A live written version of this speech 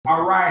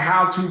All right,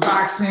 How to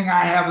Boxing.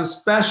 I have a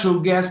special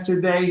guest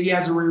today. He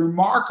has a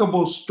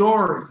remarkable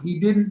story. He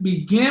didn't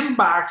begin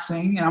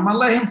boxing, and I'm going to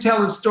let him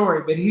tell his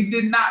story, but he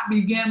did not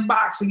begin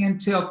boxing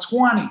until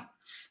 20.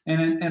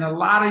 And a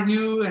lot of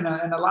you and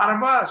a lot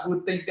of us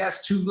would think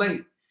that's too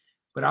late.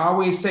 But I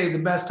always say the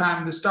best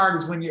time to start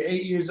is when you're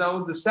 8 years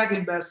old. The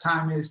second best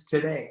time is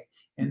today.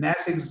 And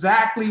that's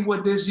exactly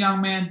what this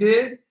young man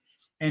did.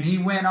 And he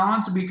went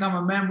on to become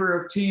a member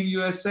of Team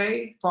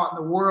USA, fought in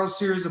the World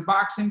Series of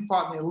Boxing,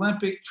 fought in the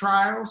Olympic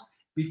trials,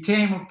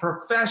 became a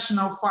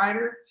professional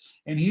fighter.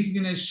 And he's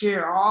going to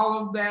share all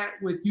of that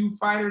with you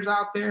fighters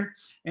out there.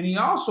 And he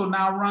also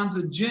now runs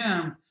a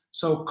gym.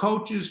 So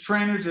coaches,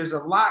 trainers, there's a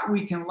lot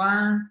we can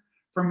learn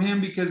from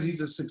him because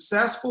he's a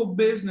successful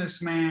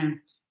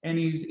businessman and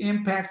he's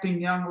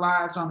impacting young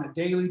lives on a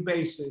daily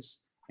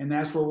basis. And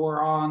that's what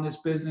we're all in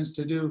this business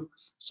to do.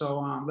 So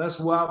let's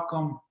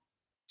welcome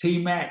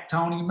T-Mac,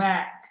 Tony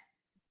Mack.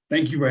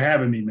 Thank you for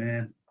having me,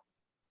 man.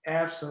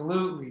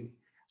 Absolutely.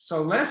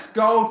 So let's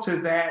go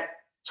to that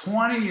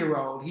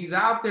 20-year-old. He's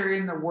out there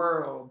in the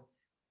world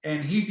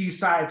and he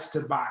decides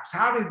to box.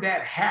 How did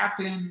that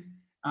happen?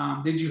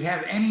 Did you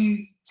have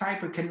any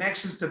type of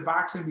connections to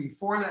boxing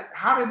before that?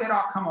 How did that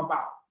all come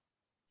about?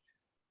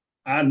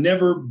 I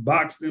never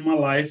boxed in my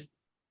life.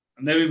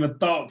 I never even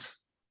thought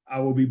I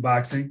would be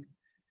boxing.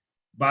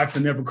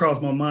 Boxing never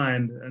crossed my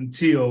mind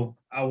until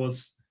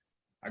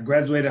I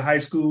graduated high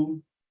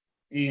school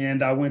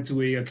and I went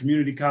to a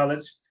community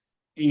college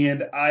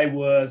and I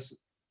was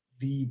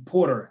the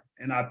porter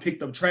and I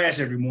picked up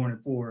trash every morning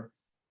for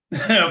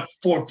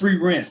free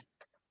rent.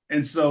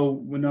 And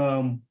so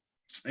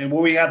and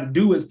what we had to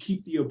do is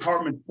keep the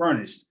apartments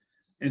furnished.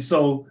 And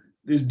so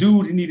this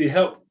dude, he needed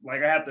help.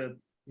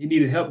 He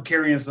needed help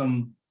carrying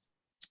some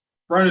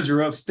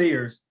furniture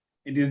upstairs.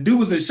 And then the dude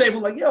was in shape. I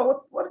was like,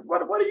 yo,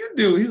 what do you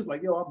do? He was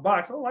like, yo, I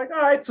box. I was like,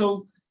 all right.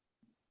 So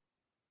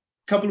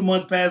couple of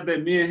months past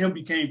that, me and him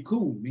became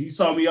cool. He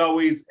saw me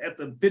always at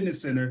the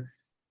fitness center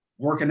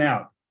working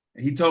out.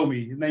 And he told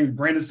me, his name is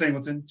Brandon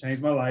Singleton,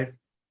 changed my life.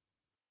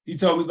 He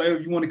told me, he's like,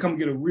 if you want to come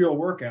get a real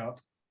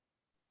workout,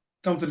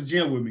 come to the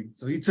gym with me.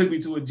 So he took me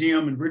to a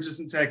gym in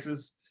Richardson,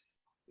 Texas.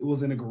 It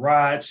was in a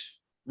garage,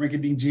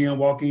 rinky-dink gym,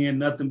 walk in,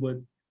 nothing but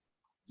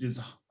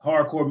just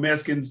hardcore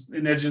Mexicans,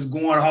 and they're just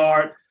going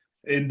hard.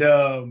 And,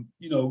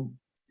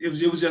 it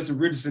was just in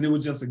Richardson. It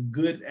was just a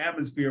good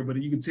atmosphere, but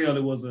you could tell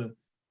it was a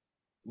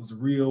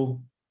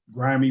real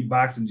grimy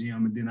boxing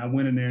gym. And then I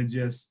went in there and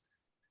just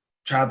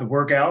tried to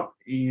work out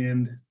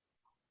and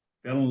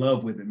fell in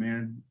love with it,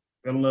 man.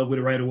 Fell in love with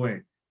it right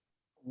away.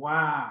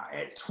 Wow.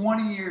 At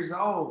 20 years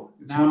old.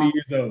 Now, 20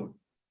 years old.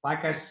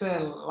 Like I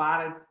said, a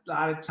lot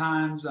of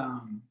times,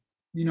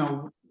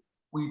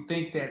 we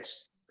think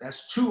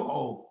that's too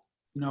old,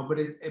 but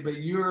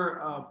you're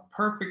a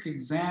perfect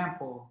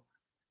example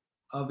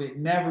of it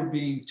never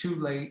being too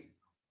late,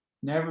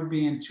 never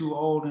being too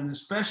old, and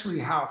especially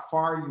how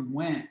far you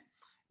went.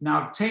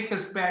 Now, take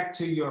us back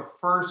to your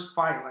first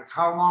fight. Like,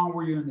 how long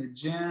were you in the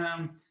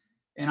gym?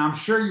 And I'm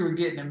sure you were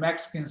getting the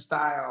Mexican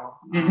style.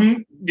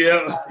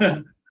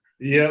 Yeah.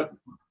 Yep.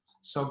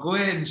 So go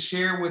ahead and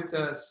share with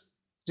us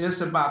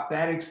just about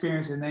that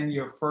experience and then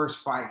your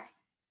first fight.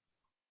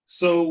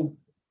 So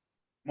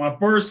my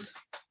first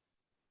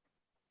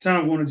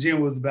time going to the gym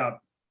was about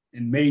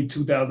in May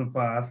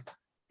 2005.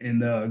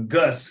 And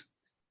Gus,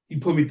 he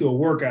put me through a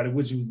workout, in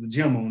which he was the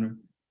gym owner,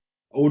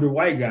 older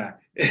white guy.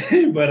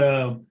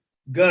 But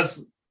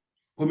Gus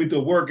put me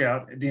through a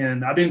workout, and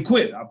then I didn't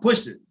quit. I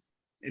pushed it.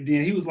 And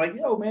then he was like,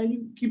 yo, man,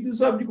 you keep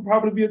this up, you could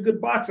probably be a good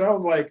boxer. I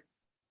was like,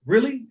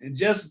 really? And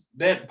just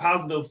that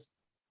positive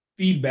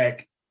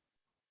feedback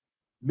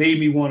made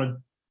me want to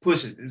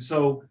push it. And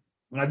so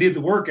when I did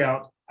the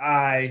workout,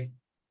 I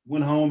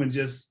went home and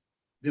just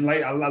didn't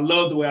like, I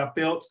loved the way I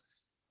felt.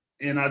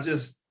 And I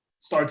just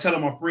started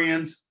telling my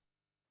friends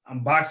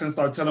I'm boxing,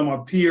 started telling my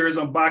peers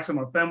I'm boxing,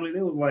 my family.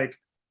 They was like,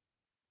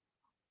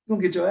 you're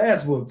gonna get your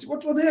ass whooped.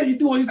 What the hell are you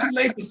doing? It's too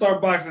late to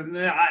start boxing.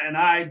 And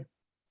I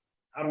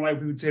don't like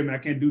people tell me I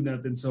can't do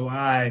nothing. So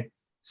I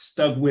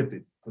stuck with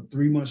it for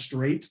 3 months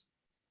straight.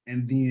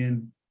 And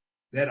then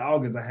that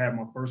August, I had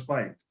my first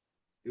fight.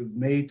 It was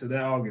May to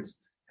that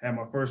August. Had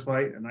my first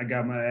fight and I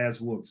got my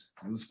ass whooped.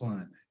 It was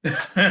fun.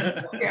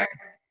 Okay.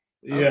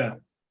 Yeah.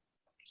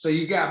 So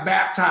you got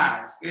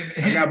baptized.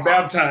 I got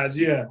baptized,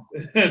 yeah.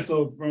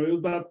 So it was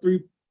about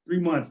 3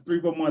 months,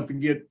 3-4 months to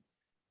get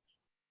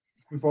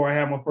before I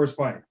had my first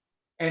fight.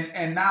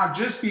 And now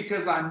just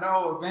because I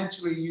know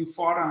eventually you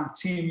fought on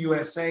Team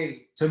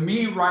USA, to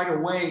me right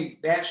away,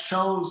 that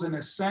shows an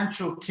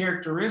essential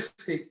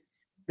characteristic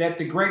that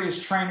the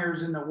greatest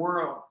trainers in the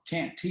world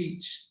can't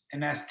teach,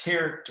 and that's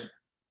character.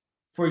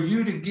 For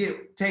you to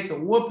take a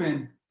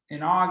whooping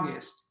in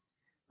August,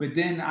 but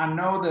then I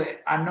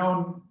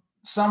know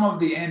some of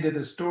the end of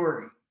the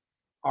story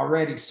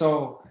already.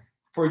 So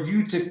for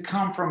you to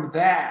come from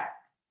that,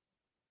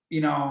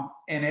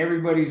 and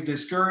everybody's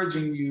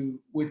discouraging you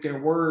with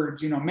their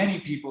words, many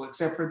people,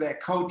 except for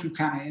that coach who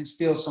kind of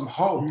instills some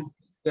hope,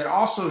 that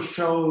also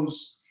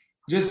shows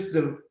just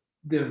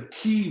the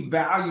key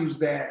values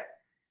that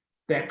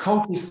that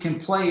coaches can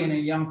play in a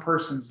young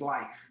person's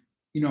life,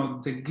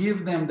 to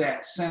give them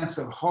that sense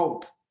of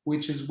hope,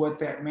 which is what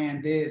that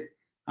man did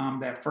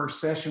that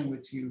first session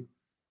with you.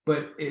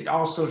 But it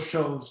also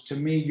shows to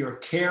me your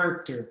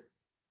character,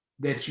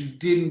 that you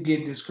didn't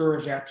get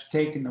discouraged after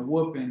taking the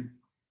whooping.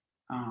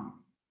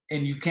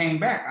 And you came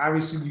back.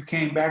 Obviously, you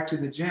came back to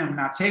the gym.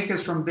 Now, take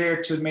us from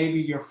there to maybe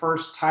your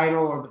first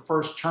title or the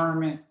first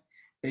tournament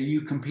that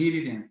you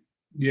competed in.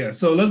 Yeah,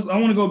 so I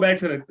want to go back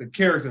to the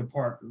character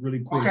part really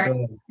quick.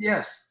 Okay.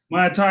 Yes.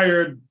 My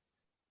entire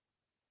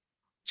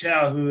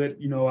childhood,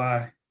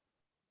 I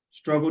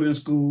struggled in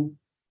school,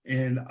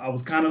 and I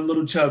was kind of a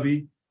little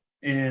chubby,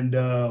 and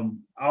I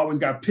always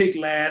got picked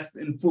last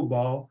in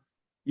football.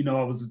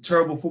 I was a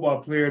terrible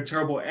football player,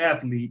 terrible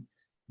athlete,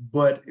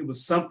 but it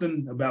was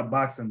something about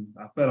boxing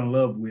I fell in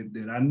love with,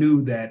 that I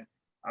knew that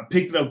I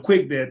picked it up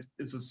quick, that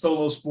it's a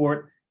solo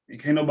sport and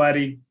can't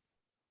nobody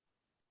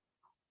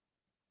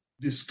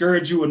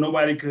discourage you, or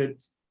nobody could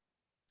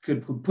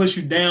push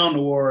you down,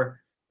 or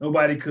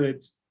nobody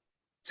could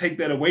take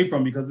that away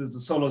from you, because it's a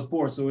solo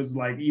sport. So it's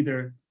like,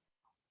 either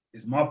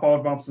it's my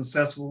fault if I'm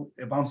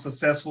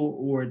successful,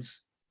 or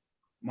it's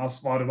my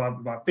fault if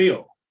I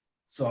fail.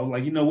 So I'm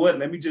like, you know what?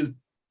 Let me just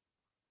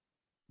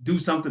do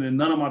something that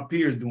none of my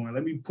peers doing.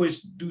 Let me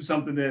do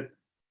something that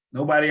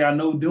nobody I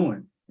know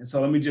doing. And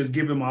so let me just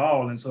give it my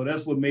all. And so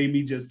that's what made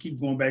me just keep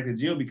going back to the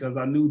gym, because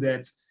I knew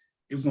that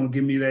it was going to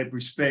give me that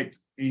respect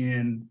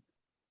and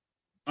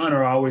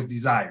honor I always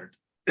desired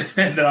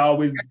that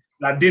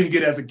I didn't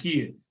get as a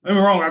kid. Don't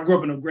get me wrong, I grew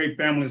up in a great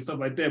family and stuff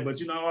like that,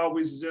 but I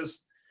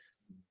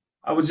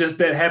was just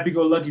that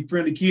happy-go-lucky,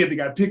 friendly kid that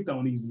got picked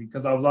on easily,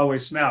 because I was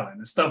always smiling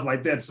and stuff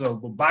like that. So,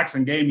 but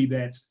boxing gave me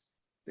that.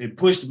 It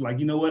pushed me, like,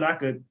 you know what, I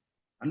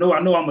know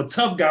I'm a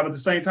tough guy, but at the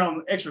same time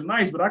I'm extra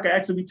nice, but I could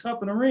actually be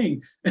tough in the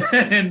ring.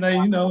 And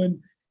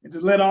and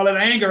just let all that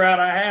anger out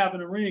I have in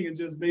the ring, and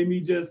just made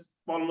me just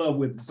fall in love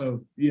with it.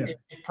 So yeah.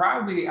 It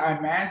probably, I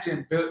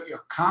imagine, built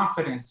your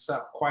confidence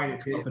up quite a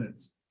bit.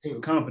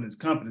 Confidence.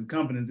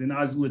 And I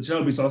was a little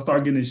chubby, so I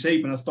started getting in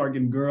shape, and I started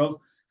getting girls.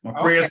 My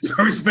friends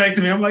started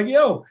respecting me. I'm like,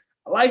 yo,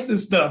 I like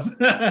this stuff.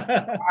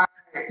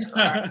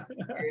 Right.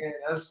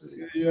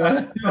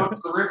 Yeah,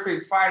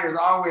 terrific fighters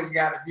always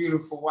got a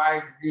beautiful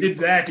wife.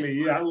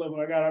 Exactly. Yeah, I love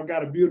her. I've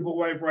got a beautiful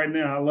wife right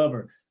now. I love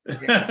her.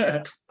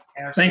 Yeah,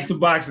 thanks to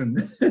boxing.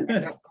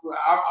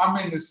 I'm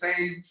in the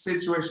same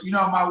situation.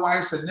 My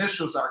wife's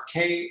initials are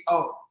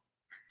KO.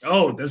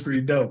 Oh, that's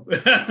pretty dope.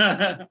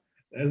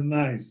 That's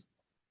nice.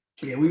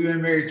 Yeah, we've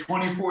been married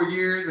 24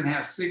 years and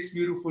have 6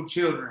 beautiful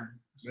children.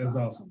 That's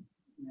awesome.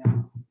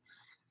 Yeah.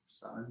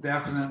 So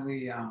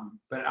definitely,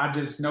 but I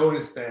just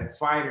noticed that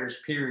fighters,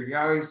 period. You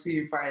always see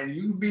a fighter.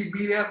 You can be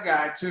beat up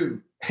guy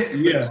too.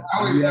 Yeah.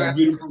 Always got a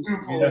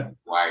beautiful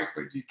wife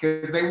with you,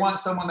 because they want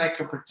someone that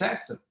can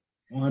protect them.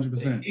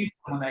 100%. They need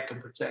someone that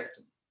can protect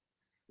them.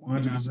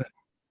 100%.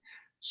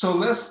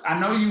 So I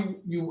know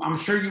I'm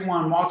sure you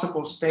won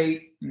multiple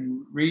state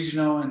and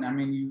regional, and I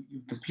mean, you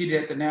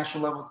competed at the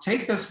national level.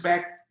 Take us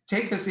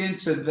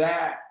into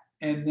that.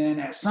 And then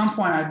at some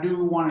point, I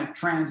do want to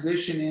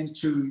transition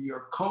into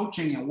your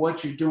coaching and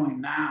what you're doing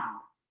now,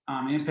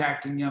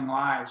 impacting young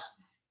lives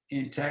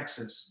in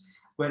Texas.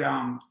 But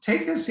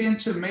take us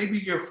into maybe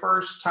your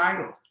first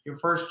title, your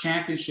first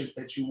championship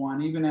that you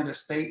won, even at a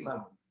state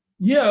level.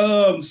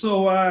 Yeah,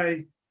 so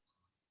I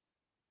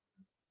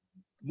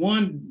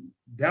won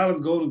Dallas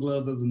Golden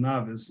Gloves as a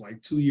novice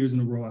like 2 years in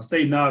a row. I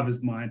stayed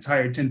novice my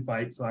entire 10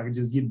 fights so I could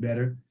just get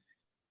better.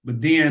 But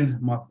then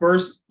my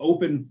first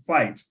open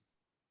fight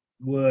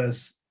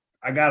was,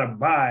 I got a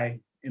bye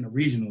in the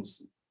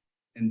regionals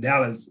in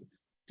Dallas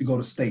to go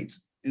to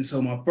states. And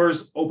so my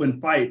first open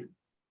fight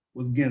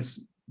was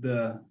against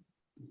the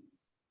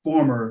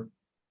former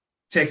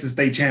Texas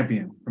state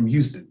champion from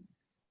Houston.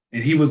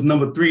 And he was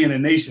number 3 in the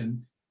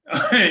nation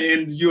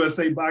in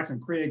USA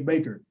Boxing, Craig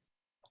Baker.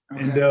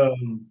 Okay.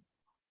 And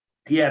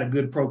he had a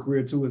good pro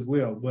career too as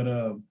well.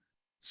 But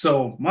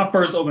so my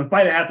first open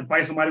fight, I had to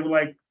fight somebody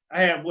with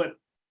I had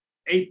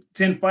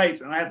 8-10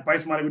 fights, and I had to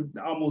fight somebody with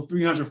almost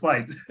 300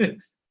 fights.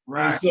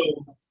 Right. And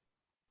so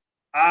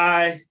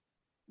I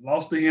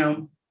lost to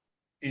him,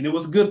 and it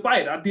was a good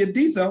fight. I did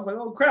decent. I was like,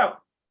 oh crap.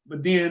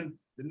 But then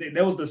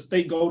that was the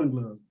state Golden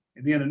Gloves.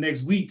 And then the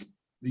next week,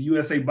 the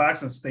USA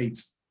Boxing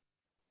States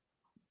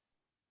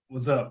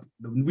was up.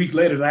 The week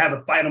later, I had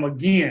to fight him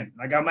again.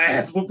 I got my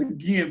ass whooped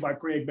again by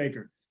Craig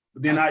Baker.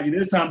 But then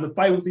this time the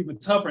fight was even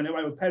tougher, and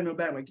everybody was patting me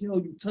back like, yo,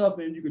 you tough,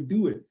 man, you could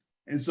do it.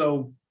 And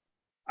so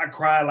I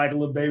cried like a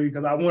little baby,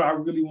 because I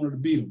really wanted to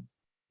beat him.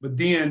 But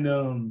then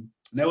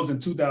that was in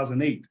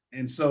 2008.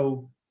 And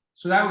so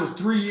that was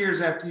 3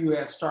 years after you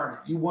had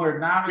started. You were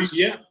novice?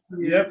 Yep.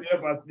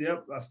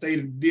 I stayed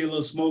and did a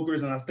little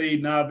smokers, and I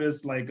stayed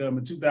novice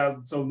in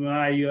 2000. So when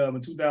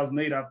in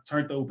 2008, I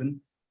turned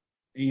open.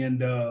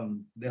 And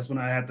that's when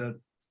I had to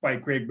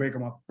fight Craig Baker,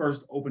 my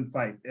first open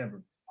fight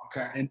ever.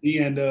 Okay. And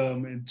then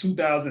in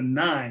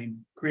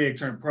 2009, Craig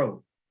turned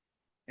pro.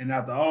 And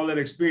after all that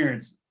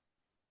experience,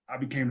 I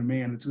became the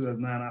man in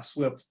 2009. I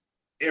swept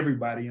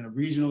everybody in the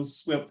regionals,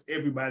 swept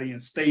everybody in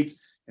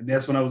states. And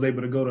that's when I was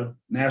able to go to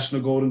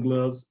National Golden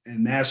Gloves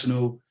and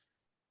National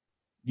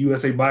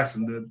USA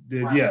Boxing,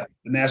 the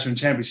national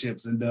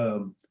championships.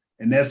 And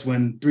that's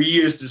when 3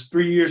 years, just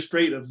 3 years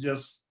straight of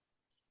just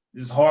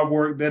hard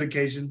work,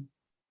 dedication,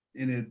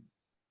 and it,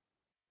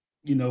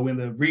 in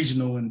the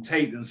regional and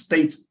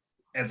states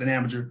as an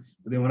amateur.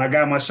 But then when I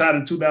got my shot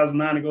in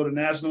 2009 to go to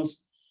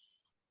nationals,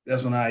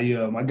 that's when I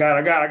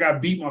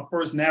got beat my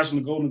first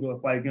national Golden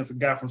Glove fight against a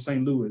guy from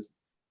St. Louis.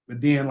 But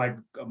then like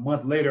a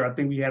month later, I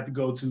think we had to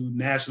go to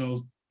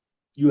nationals,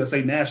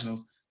 USA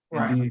nationals,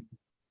 and then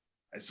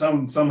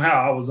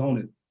somehow I was on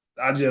it.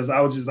 I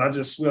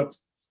just swept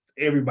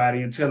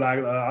everybody until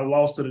I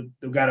lost to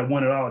the guy that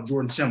won it all,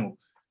 Jordan Schimmel.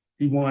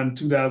 He won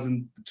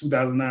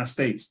 2009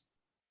 states.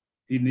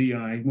 He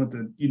went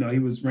to, he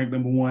was ranked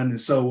number 1.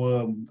 And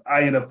so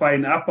I ended up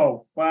fighting. I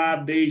fought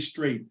 5 days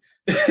straight.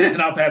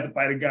 And I've had to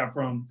fight a guy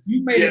from.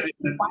 You made it to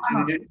the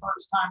finals the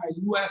first time at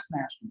US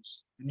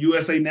Nationals.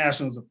 USA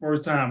Nationals the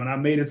first time, and I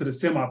made it to the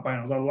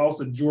semifinals. I lost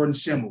to Jordan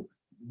Schimmel,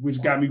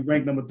 which got me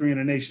ranked number 3 in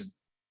the nation.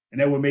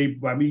 And that was made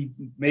by me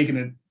making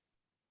it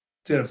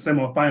to the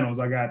semifinals.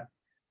 I got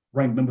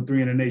ranked number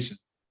 3 in the nation.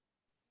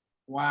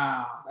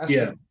 Wow, that's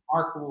a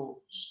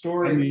remarkable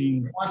story. I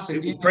mean, once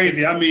again, it was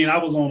crazy. I mean, I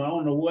was on. I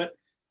don't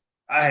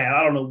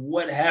know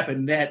what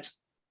happened that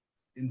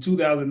in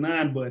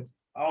 2009, but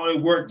all the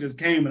work just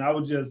came, and I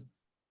was just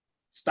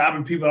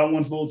stopping people I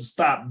wasn't supposed to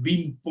stop,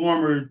 beating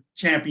former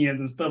champions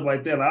and stuff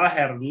like that. Like I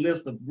had a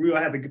list of I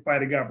had to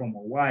fight a guy from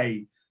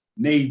Hawaii,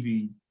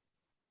 Navy.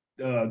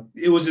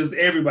 It was just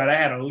everybody. I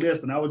had a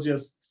list, and I was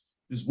just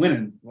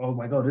winning. I was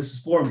like, oh, this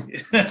is for me.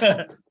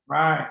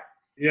 Right.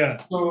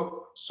 Yeah.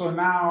 So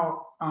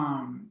now,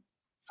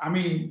 I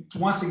mean,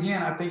 once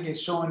again, I think it's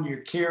showing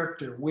your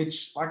character,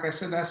 which, like I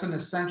said, that's an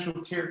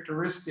essential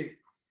characteristic,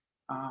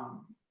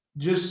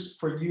 just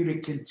for you to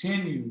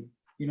continue.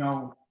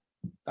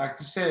 Like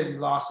you said, you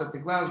lost at the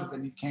gloves, but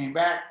then you came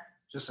back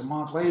just a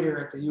month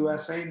later at the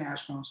USA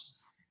Nationals,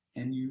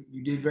 and you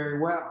did very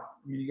well.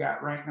 I mean, you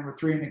got ranked number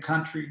 3 in the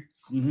country.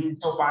 Mm-hmm.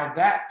 So by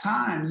that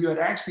time, you had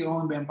actually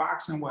only been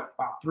boxing,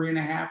 about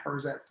 3.5, or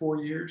is that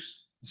 4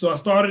 years? So I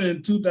started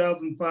in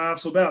 2005,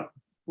 so about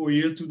 4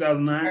 years,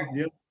 2009. Okay.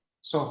 Yep.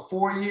 So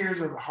 4 years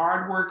of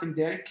hard work and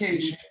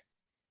dedication,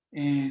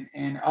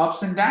 and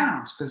ups and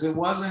downs, because it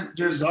wasn't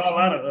just a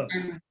lot of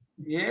ups.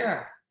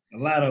 Yeah. A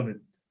lot of it.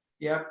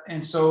 Yep.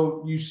 And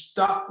so you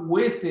stuck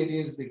with it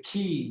is the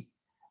key.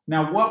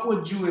 Now, what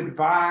would you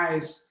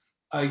advise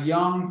a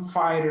young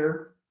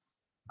fighter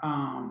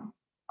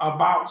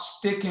about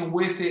sticking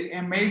with it,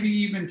 and maybe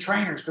even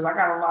trainers? Because I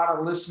got a lot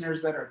of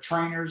listeners that are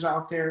trainers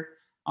out there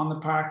on the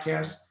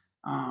podcast.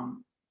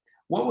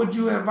 What would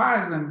you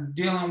advise them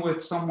dealing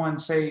with someone,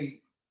 say,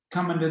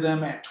 coming to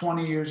them at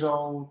 20 years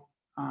old,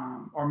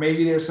 or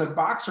maybe there's a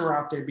boxer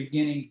out there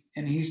beginning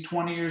and he's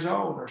 20 years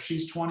old or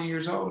she's 20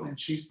 years old and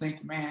she's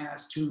thinking, man,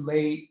 that's too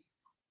late.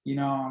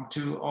 I'm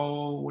too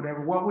old,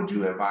 whatever. What would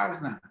you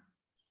advise them?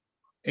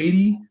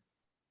 80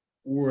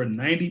 or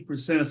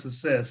 90% of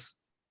success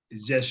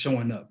is just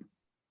showing up.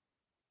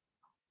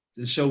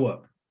 Just show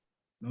up.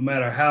 No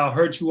matter how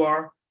hurt you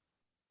are,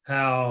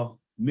 how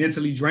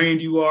mentally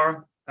drained you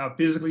are, how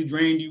physically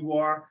drained you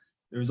are,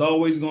 there's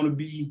always going to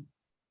be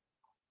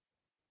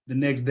the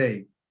next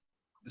day.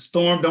 The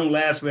storm don't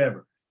last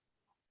forever.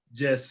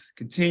 Just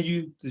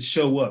continue to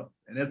show up.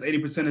 And that's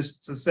 80% of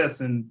success.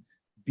 And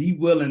be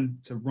willing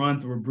to run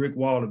through a brick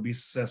wall to be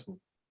successful,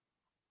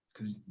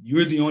 because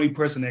you're the only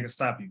person that can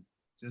stop you.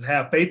 Just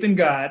have faith in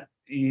God,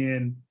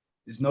 and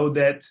just know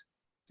that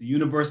the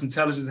universe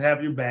intelligence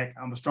have your back.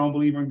 I'm a strong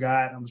believer in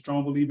God. I'm a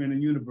strong believer in the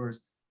universe.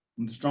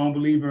 I'm a strong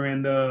believer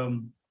in,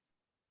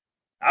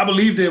 I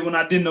believed it when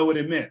I didn't know what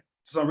it meant.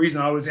 For some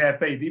reason, I always had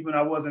faith, even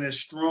I wasn't as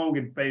strong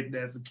in faith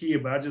as a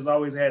kid, but I just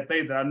always had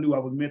faith that I knew I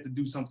was meant to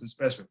do something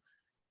special.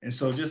 And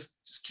so just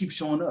keep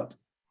showing up.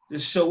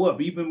 Just show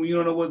up. Even when you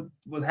don't know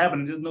what's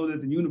happening, just know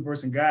that the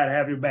universe and God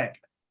have your back.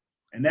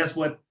 And that's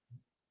what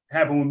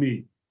happened with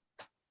me.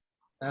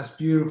 That's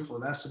beautiful.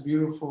 That's a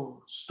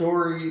beautiful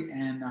story.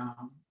 And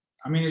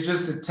I mean, it's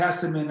just a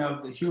testament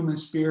of the human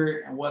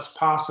spirit and what's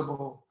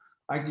possible.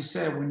 Like you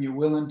said, when you're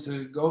willing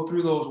to go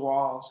through those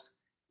walls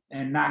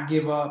and not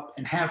give up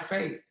and have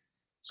faith.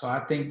 So I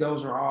think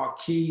those are all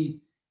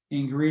key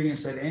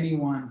ingredients that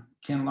anyone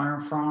can learn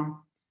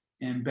from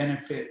and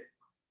benefit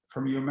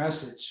from your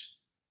message.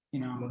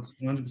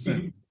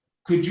 100%.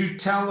 Could you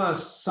tell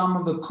us some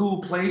of the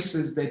cool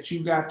places that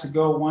you got to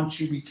go once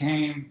you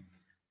became,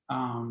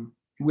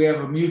 we have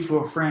a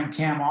mutual friend,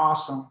 Cam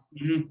Awesome.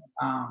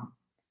 Mm-hmm.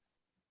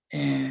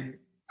 And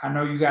I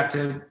know you got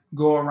to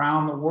go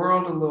around the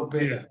world a little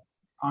bit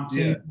on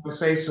Team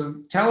USA.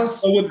 So tell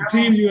us. So with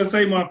Team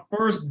USA, my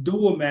first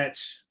duel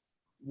match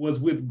was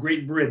with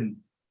Great Britain.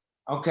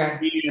 Okay.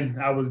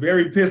 And I was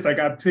very pissed I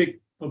got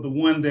picked for the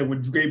one that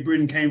when Great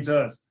Britain came to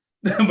us.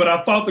 But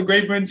I fought the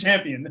Great Britain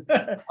champion,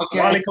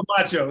 Wally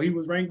Camacho. He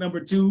was ranked number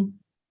 2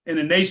 in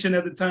the nation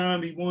at the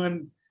time. He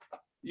won,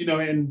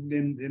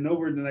 and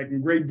over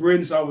in Great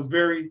Britain. So I was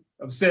very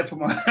upset for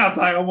my.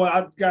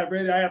 I got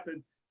ready. I have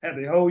to had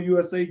the whole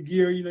USA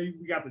gear. You know,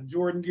 we got the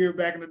Jordan gear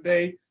back in the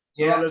day,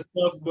 Yeah. all that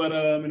stuff. But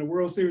in the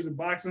World Series of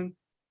boxing,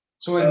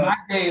 So in my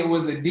day, it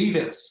was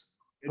Adidas.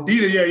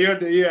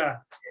 Adidas, yeah.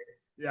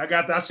 I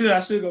got that. I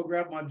should go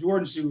grab my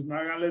Jordan shoes. And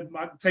I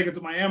gotta take it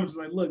to my amateurs.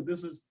 Like, look,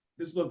 this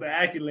was the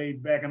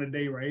accolade back in the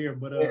day right here.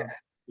 But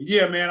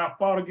yeah, man, I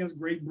fought against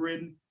Great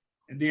Britain,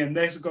 and then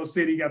Mexico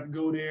City, got to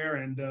go there,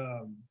 and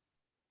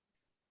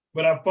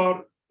but I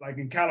fought like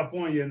in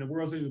California in the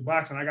World Series of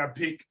boxing. I got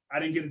picked. I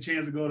didn't get a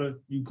chance to go to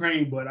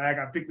Ukraine, but I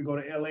got picked to go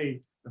to LA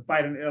to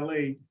fight in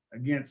LA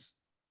against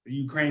the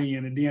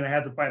Ukrainian, and then I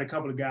had to fight a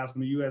couple of guys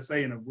from the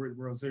USA in the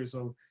World Series.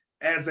 So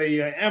as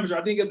a amateur,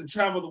 I didn't get to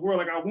travel the world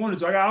like I wanted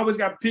to. I always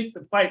got picked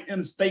to fight in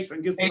the States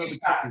against another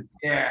country.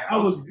 Yeah, I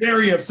was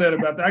very upset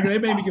about that. They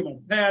made me get my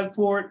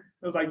passport.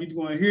 It was like, you're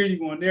going here, you're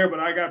going there,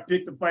 but I got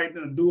picked to fight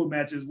in the dual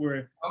matches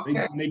where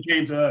they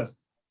came to us.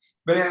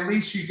 But at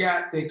least you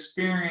got the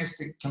experience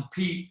to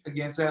compete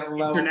against that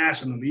level.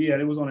 Internationally, yeah,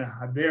 it was on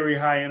a very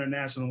high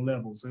international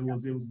level. So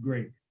it was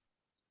great.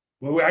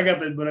 Well,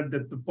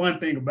 the fun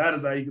thing about it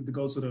is that you get to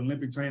go to the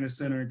Olympic Training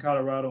Center in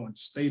Colorado and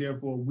stay there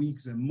for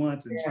weeks and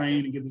months and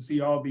train and get to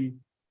see all the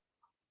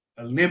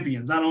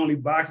Olympians, not only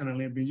boxing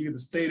Olympians. You get to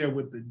stay there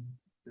with the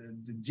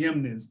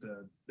gymnasts.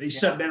 They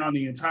shut down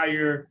the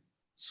entire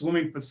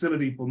swimming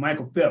facility for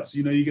Michael Phelps.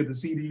 You know, you get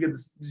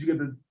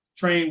to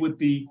train with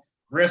the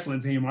wrestling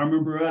team. I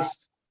remember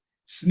us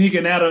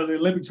sneaking out of the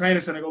Olympic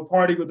Training Center, go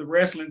party with the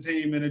wrestling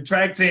team and the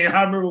track team.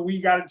 I remember we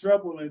got in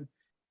trouble, and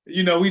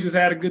you know, we just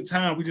had a good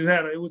time.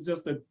 It was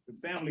just the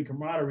family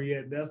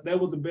camaraderie. That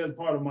was the best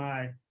part of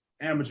my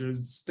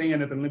amateurs,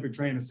 staying at the Olympic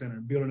Training Center,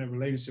 building a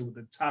relationship with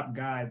the top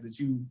guys that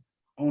you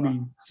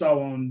only saw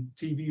on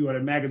TV or the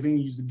magazine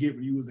you used to get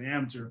when you was an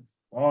amateur.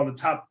 All the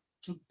top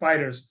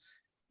fighters,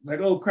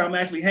 like, oh crap, I'm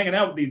actually hanging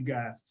out with these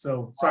guys.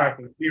 So sorry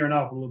for veering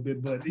off a little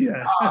bit, but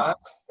yeah.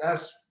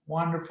 That's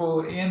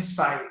wonderful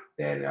insight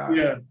that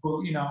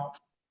you know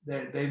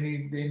that they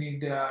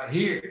need to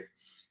hear.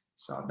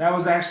 So that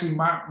was actually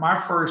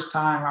my first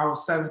time. I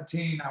was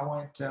 17. I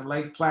went to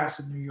Lake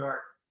Placid, New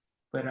York.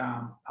 But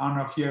I don't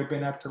know if you've ever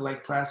been up to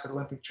Lake Placid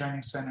Olympic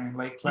Training Center in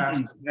Lake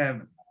Placid.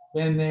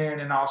 Been there,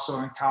 and then also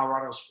in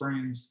Colorado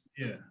Springs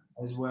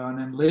as well. And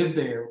then lived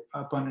there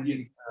up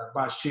underneath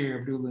Bashir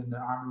Abdullah in the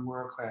Army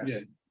World Class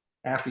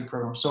Athlete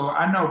Program. So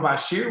I know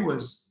Bashir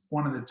was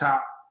one of the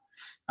top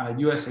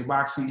USA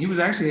boxing. He was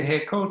actually a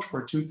head coach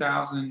for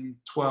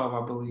 2012,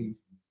 I believe.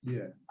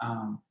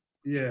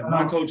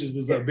 My coaches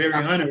was Barry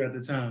Hunter at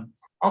the time.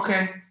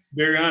 Okay.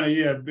 Barry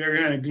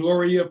Hunter.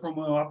 Gloria from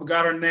I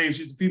forgot her name.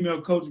 She's a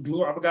female coach.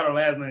 Gloria, I forgot her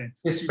last name.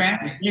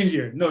 Hispanic.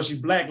 Virginia. No, she's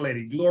black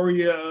lady.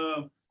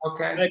 Gloria.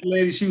 Black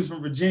lady. She was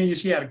from Virginia.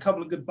 She had a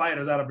couple of good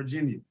fighters out of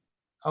Virginia.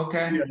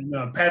 Okay.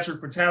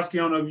 Patrick Protowski.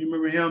 I don't know if you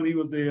remember him. He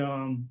was the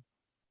I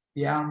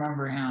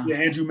remember him. Yeah,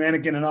 Andrew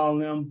Mannequin and all of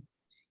them.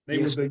 They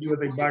was the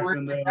USA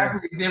boxing.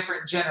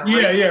 Different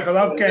generation. Yeah, because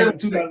I came in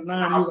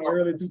 2009. He was in the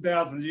early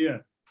 2000s.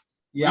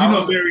 Yeah, you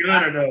know Barry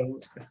Hunter though.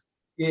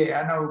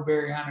 Yeah, I know who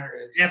Barry Hunter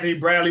is. Anthony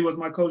Bradley was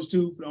my coach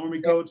too, for the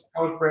Army coach.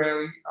 Coach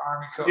Bradley,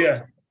 Army coach.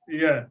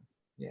 Yeah.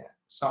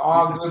 So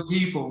all good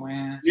people,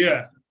 man.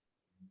 Yeah.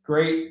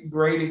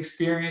 Great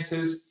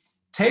experiences.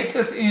 Take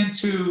us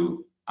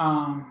into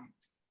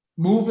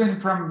moving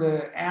from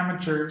the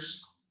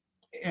amateurs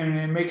and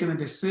then making a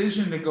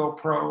decision to go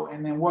pro,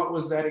 and then what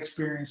was that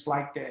experience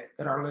like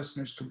that our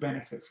listeners could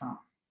benefit from?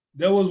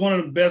 That was one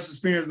of the best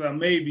experiences I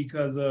made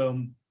because a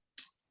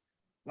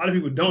lot of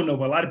people don't know,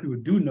 but a lot of people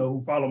do know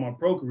who follow my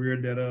pro career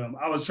that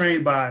I was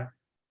trained by,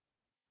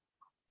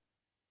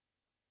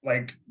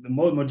 like the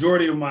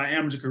majority of my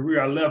amateur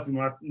career. I left when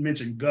I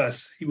mentioned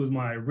Gus. He was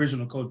my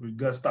original coach, but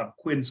Gus stopped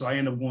quitting, so I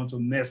ended up going to a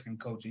Mexican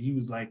coach, and he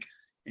was like,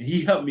 and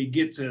he helped me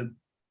get to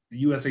the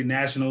USA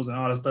Nationals and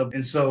all that stuff.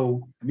 And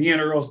so me and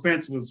Earl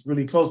Spence was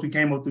really close. We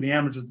came up through the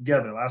amateurs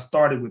together. I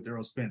started with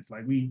Earl Spence.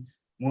 Like we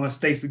won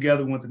states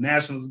together, went to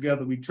nationals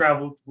together. We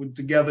traveled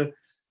together.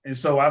 And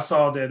so I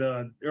saw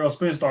that Earl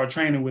Spence started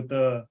training with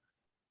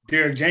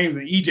Derek James,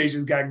 and EJ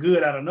just got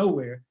good out of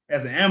nowhere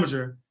as an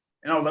amateur.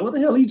 And I was like, what the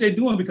hell EJ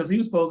doing? Because he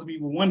was supposed to be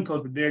with one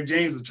coach, but Derek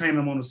James was training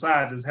him on the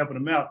side, just helping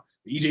him out.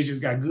 EJ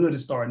just got good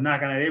and started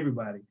knocking at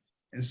everybody.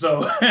 And so,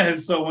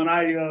 when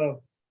I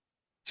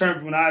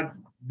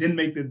didn't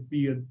make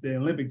the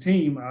Olympic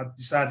team, I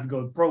decided to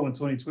go pro in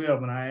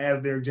 2012, and I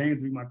asked Derek James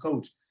to be my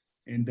coach.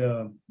 And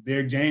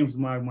Derek James was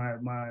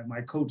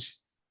my coach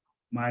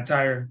my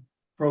entire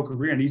pro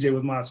career, and EJ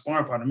was my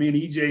sparring partner. Me and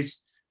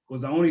EJ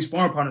was the only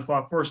sparring partners for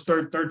our first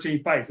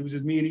 13 fights. It was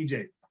just me and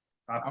EJ.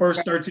 Our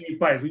first 13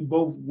 fights, we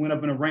both went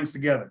up in the ranks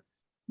together.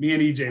 Me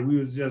and EJ, we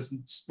was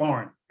just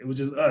sparring. It was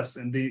just us,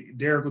 and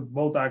Derek was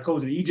both our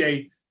coach. And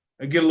EJ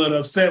get a little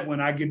upset when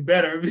I get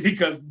better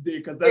because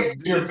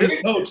that's his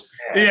coach.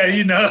 Yeah,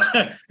 you know.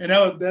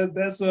 And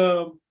that's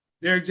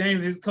Derek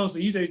James, his coach. So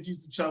EJ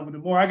used to chop, but the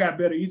more I got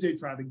better, EJ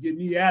tried to get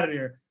me out of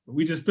there. But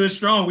we just stood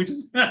strong. But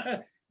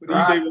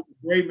EJ was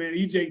great, man.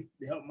 EJ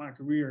helped my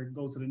career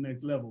go to the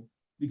next level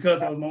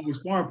because that was my only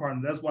sparring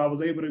partner. That's why I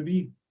was able to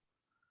be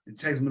the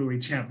Texas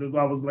middleweight champ. That's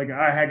why I was like,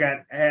 I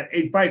had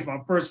 8 fights my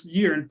first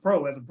year in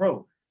pro as a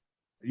pro.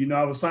 You know,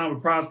 I was signed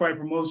with Prize Fight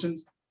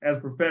Promotions as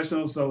a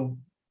professional. So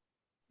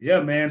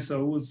yeah, man.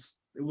 So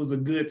it was a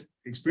good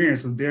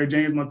experience. So Derek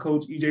James, my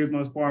coach, EJ was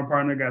my sparring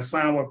partner, got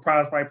signed with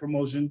Prize Fight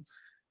Promotion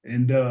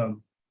and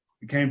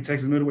became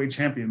Texas middleweight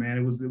champion, man.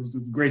 It was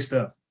great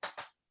stuff.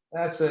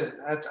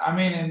 I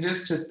mean, and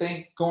just to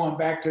think going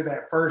back to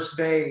that first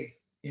day,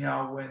 you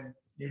know, when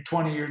you're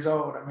 20 years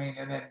old, I mean,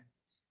 and then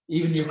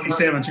even your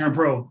 27 turn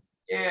pro.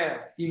 Yeah,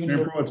 even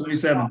turn pro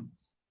 27.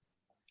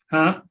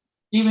 Huh?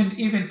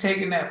 Even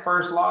taking that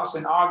first loss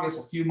in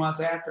August, a few months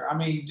after. I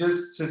mean,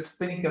 just to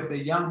think of the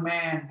young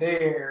man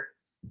there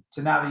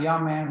to now the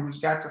young man who's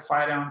got to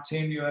fight on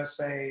Team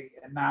USA,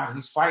 and now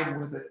he's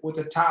fighting with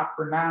a top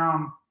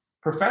renowned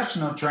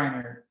professional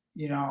trainer.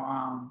 You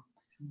know,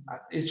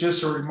 it's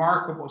just a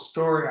remarkable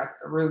story. I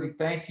really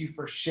thank you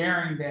for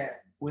sharing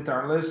that with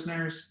our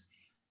listeners.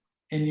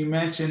 And you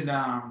mentioned,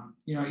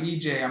 you know,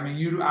 EJ. I mean,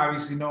 you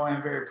obviously know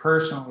him very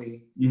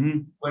personally,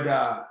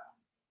 but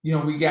you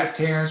know, we got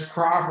Terrence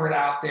Crawford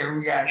out there.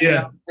 We got, you know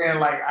what I'm saying?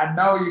 Like, I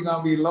know you're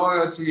gonna be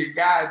loyal to your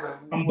guy, but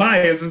I'm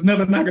biased. There's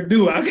nothing I can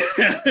do.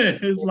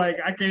 It's like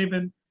I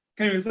can't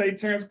even say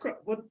Terrence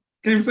Crawford. What?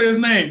 Can't even say his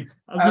name.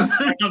 I'm just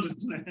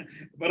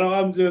but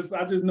I just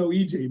know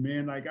EJ,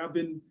 man. Like I've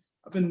been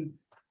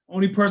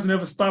only person that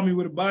ever stopped me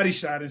with a body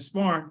shot in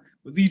sparring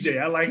was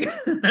EJ. I like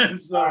it.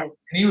 So and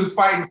he was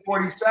fighting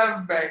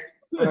 47 back.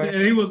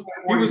 And he was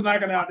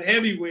knocking out the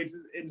heavyweights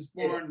in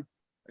sparring. Yeah.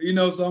 You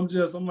know, so I'm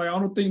like, I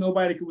don't think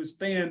nobody could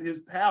withstand his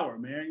power,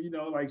 man. You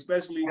know, like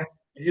especially in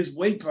his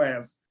weight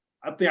class.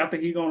 I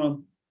think he's gonna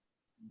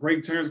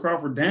break Terrence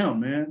Crawford down,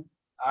 man.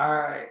 All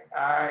right.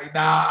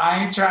 Now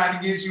I ain't trying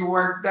to get you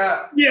worked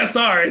up. Yeah,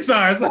 sorry.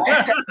 But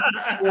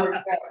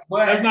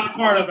that's not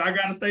part of it. I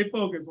gotta stay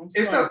focused. I'm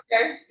sorry.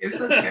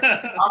 It's okay.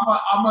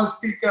 I'm gonna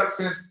speak up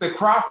since the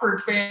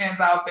Crawford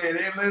fans out there,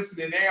 they're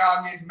listening. They're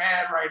all getting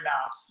mad right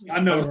now. I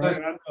know, right?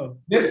 I know.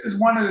 This is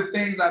one of the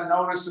things I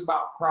noticed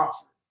about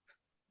Crawford.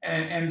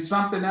 And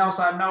something else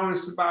I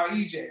noticed about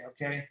EJ,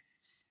 okay?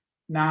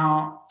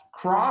 Now,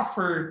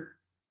 Crawford,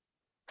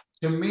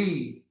 to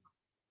me,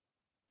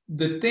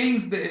 the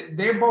things that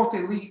they're both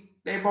elite,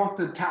 they're both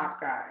the top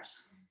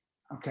guys,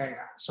 okay?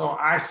 So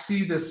I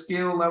see the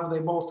skill level they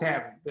both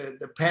have,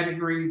 the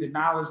pedigree, the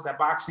knowledge, the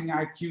boxing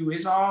IQ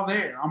is all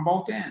there on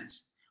both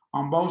ends,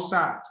 on both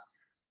sides.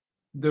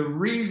 The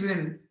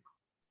reason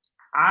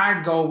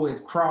I go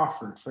with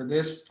Crawford for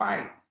this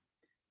fight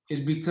is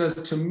because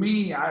to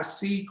me, I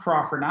see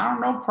Crawford. I don't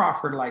know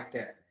Crawford like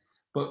that,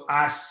 but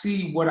I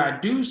see what I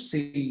do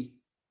see.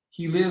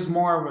 He lives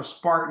more of a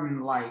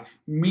Spartan life,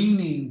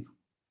 meaning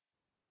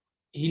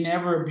he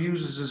never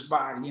abuses his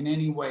body in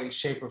any way,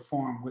 shape, or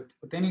form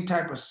with any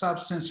type of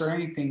substance or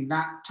anything,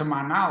 not to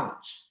my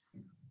knowledge.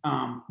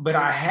 But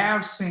I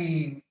have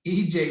seen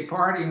EJ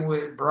partying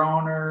with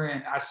Broner,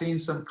 and I seen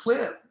some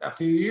clip a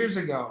few years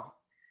ago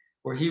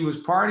where he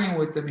was partying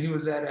with them. He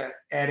was at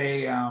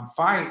a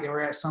fight. They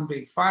were at some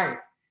big fight,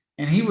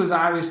 and he was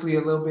obviously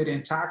a little bit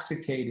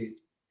intoxicated.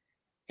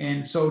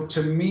 And so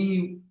to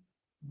me,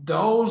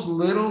 those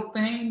little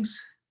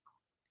things,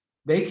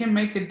 they can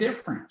make a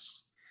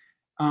difference.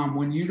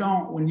 When you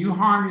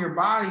harm your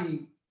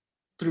body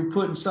through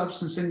putting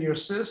substance in your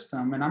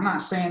system, and I'm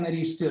not saying that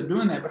he's still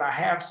doing that, but I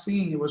have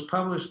seen, it was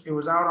published, it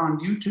was out on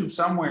YouTube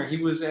somewhere. He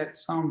was at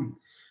some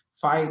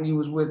fight and he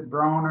was with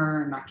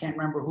Broner, and I can't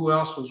remember who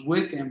else was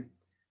with him.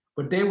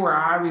 But they were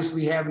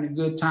obviously having a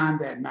good time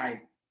that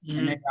night.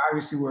 And they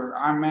obviously were,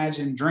 I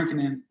imagine,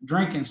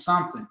 drinking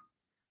something.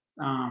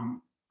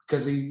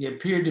 Because he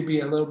appeared to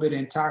be a little bit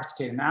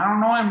intoxicated. And I don't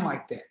know him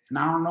like that. And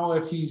I don't know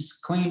if he's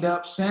cleaned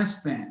up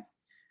since then.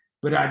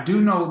 But I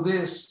do know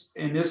this,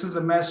 and this is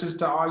a message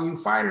to all you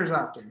fighters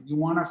out there. You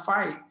want to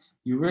fight,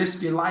 you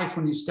risk your life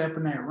when you step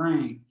in that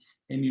ring.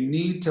 And you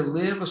need to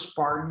live a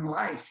Spartan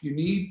life. You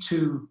need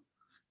to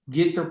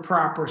get the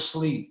proper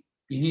sleep.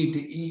 You need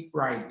to eat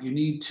right. You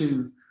need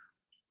to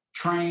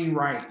train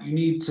right. You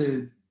need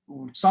to,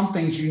 some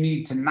things you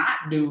need to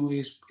not do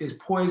is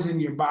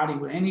poison your body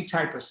with any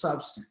type of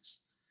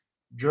substance,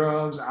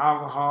 drugs,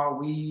 alcohol,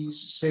 weed,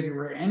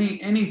 cigarette,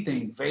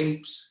 anything,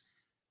 vapes.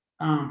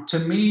 To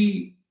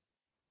me,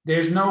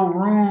 there's no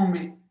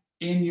room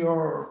in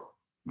your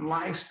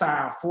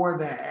lifestyle for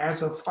that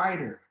as a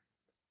fighter.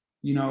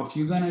 You know, if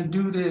you're gonna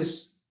do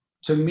this,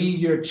 to me,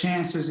 your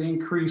chances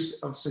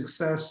increase of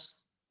success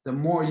the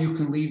more you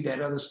can leave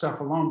that other stuff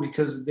alone,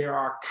 because there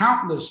are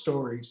countless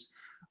stories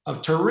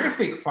of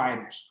terrific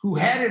fighters who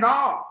had it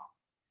all,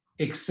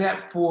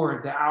 except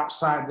for the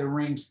outside the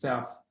ring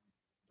stuff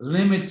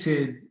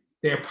limited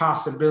their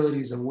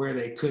possibilities of where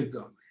they could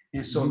go.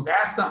 And so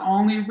that's the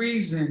only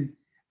reason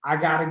I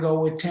got to go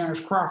with Terrence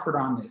Crawford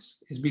on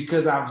this, is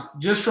because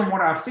just from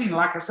what I've seen,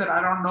 like I said,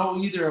 I don't know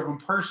either of them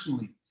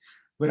personally,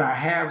 but I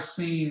have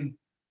seen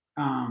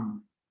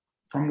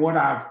from what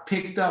I've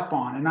picked up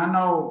on. And I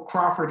know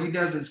Crawford, he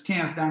does his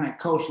camps down at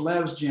Coach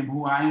Lev's gym,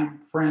 who I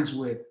am friends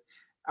with,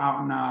 out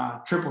in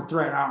Triple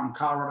Threat out in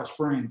Colorado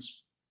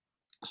Springs.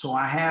 So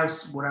I have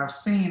what I've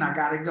seen. I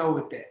got to go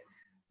with that.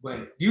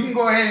 But you can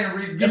go ahead and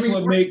read. That's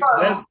what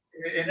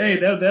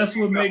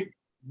make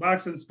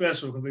boxing's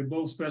special because they're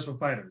both special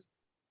fighters.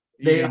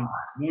 They And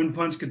one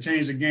punch could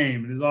change the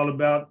game. And it's all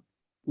about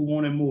who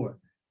wanted more.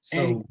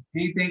 So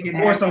anything of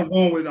can course happen.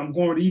 I'm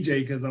going with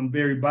EJ because I'm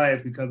very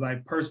biased because I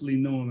personally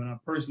know him and I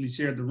personally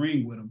shared the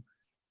ring with him.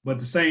 But at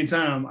the same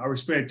time, I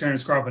respect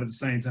Terrence Crawford at the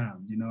same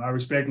time. You know, I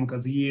respect him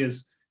because he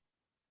is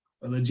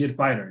a legit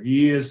fighter.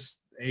 He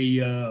is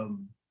a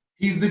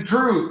He's the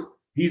truth.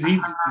 he's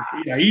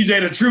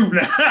EJ the truth.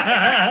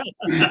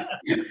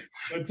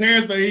 But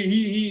Terrence, but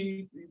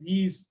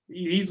he's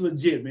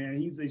legit, man.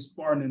 He's a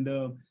Spartan,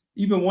 and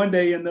even one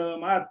day in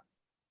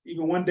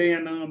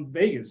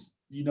Vegas,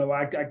 you know,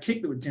 I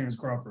kicked it with Terrence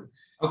Crawford.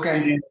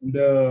 Okay.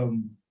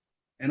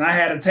 And I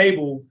had a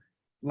table,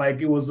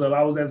 like it was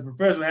I was as a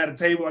professional. I had a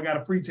table. I got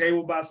a free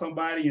table by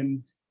somebody,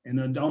 and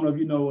I don't know if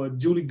you know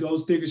Julie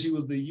Goldsticker. She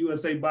was the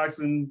USA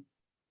Boxing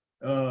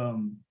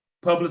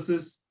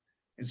publicist,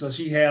 and so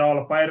she had all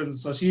the fighters. And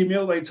so she hit me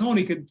up like,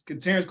 Tony,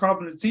 could Terrence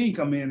Crawford and his team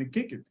come in and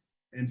kick it?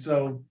 And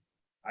so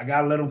I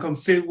got to let him come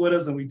sit with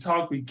us, and we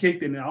talked, we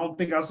kicked it, and I don't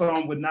think I saw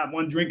him with not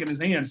one drink in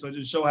his hand. So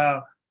just show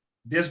how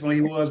disciplined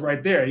he was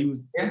right there. He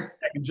was making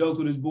jokes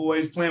with his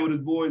boys, playing with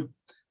his boys.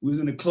 We was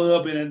in the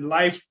club and in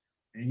life,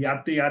 and I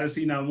think I didn't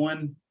see not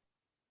one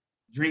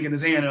drink in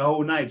his hand the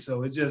whole night.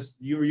 So it's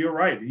just, you're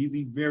right. He's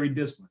very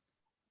disciplined.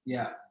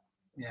 Yeah.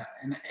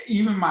 And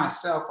even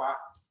myself,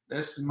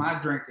 this is my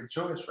drink of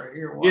choice right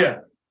here. Water. Yeah.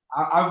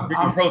 I'm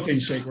drinking a protein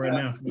shake right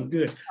now, so it's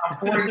good. I'm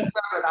 47.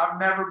 I've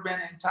never been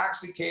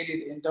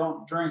intoxicated and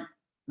don't drink.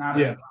 Not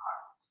yeah.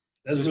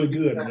 That's really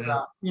good. Because,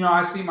 you know,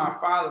 I see my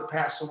father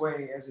pass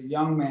away as a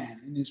young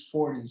man in his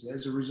 40s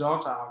as a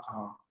result of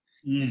alcohol.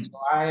 And so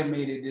I had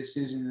made a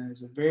decision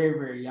as a very,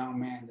 very young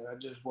man that I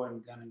just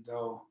wasn't going to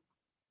go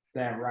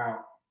that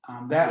route.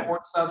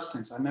 Or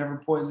substance. I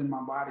never poisoned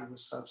my body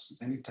with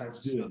substance, any type of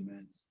substance.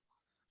 Man.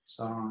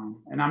 So,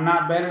 and I'm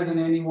not better than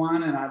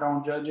anyone, and I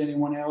don't judge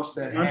anyone else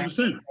that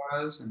 100%.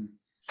 was. And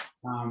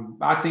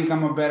I think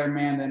I'm a better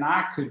man than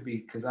I could be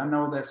because I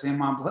know that's in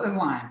my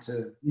bloodline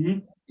too.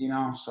 You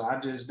know, so I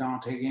just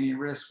don't take any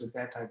risks with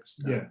that type of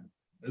stuff. Yeah,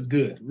 that's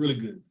good, really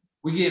good.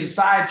 We getting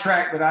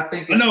sidetracked, but I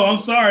think I know. I'm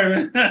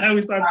sorry, man.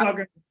 We start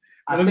talking.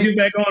 Let's get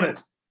back on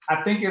it.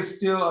 I think it's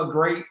still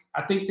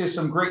I think there's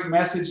some great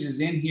messages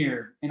in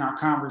here in our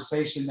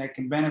conversation that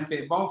can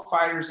benefit both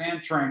fighters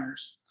and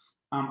trainers.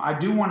 I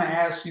do want to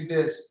ask you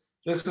this,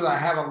 just because I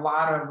have a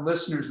lot of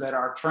listeners that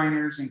are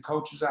trainers and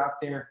coaches out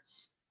there.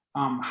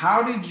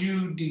 How did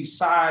you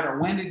decide, or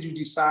when did you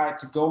decide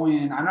to go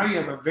in? I know you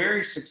have a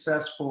very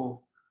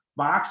successful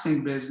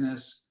boxing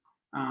business,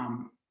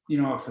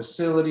 you know, a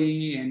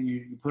facility, and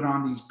you put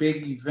on these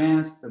big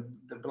events, the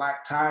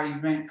black tie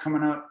event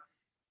coming up.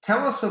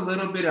 Tell us a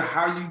little bit of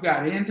how you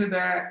got into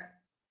that,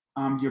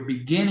 your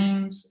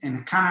beginnings,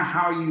 and kind of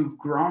how you've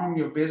grown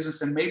your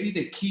business, and maybe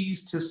the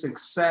keys to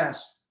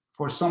success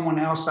for someone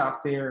else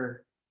out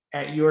there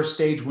at your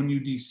stage when you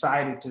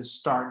decided to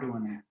start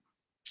doing that.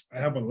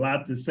 I have a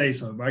lot to say,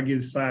 so if I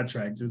get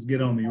sidetracked, just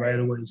get on me right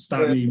away.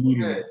 Stop me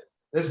immediately. Good.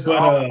 This is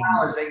all the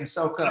knowledge they can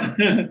soak up.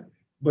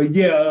 But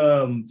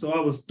yeah, so I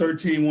was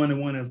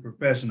 13-1-1 as a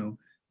professional,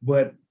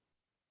 but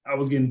I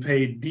was getting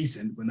paid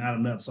decent, but not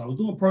enough. So I was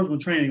doing personal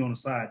training on the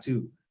side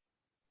too.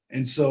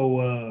 And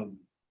so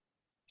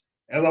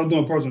as I was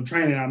doing personal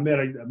training, I met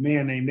a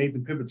man named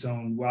Nathan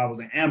Pipitone while I was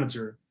an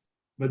amateur.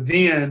 But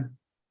then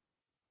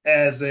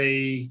as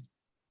a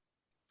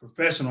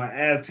professional, I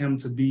asked him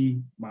to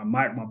be my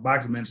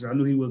boxing manager. I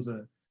knew he was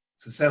a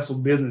successful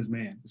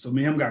businessman. So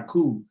me and him got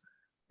cool.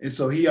 And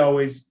so he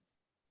always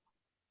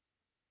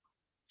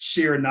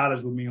shared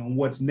knowledge with me on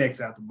what's next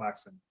after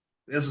boxing.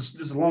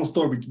 There's a long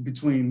story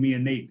between me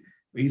and Nate,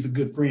 but he's a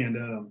good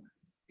friend.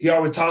 He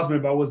always talks to me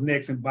about what's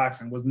next in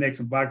boxing.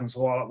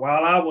 So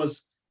while I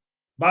was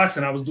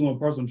boxing, I was doing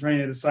personal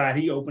training at the side.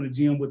 He opened a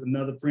gym with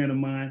another friend of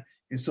mine.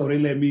 And so they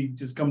let me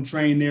just come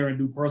train there and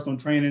do personal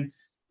training,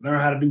 learn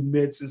how to do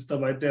mitts and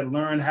stuff like that,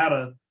 learn how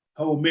to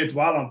hold mitts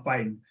while I'm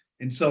fighting.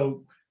 And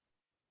so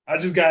I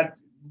just got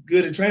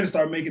good at training,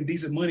 started making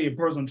decent money in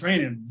personal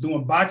training,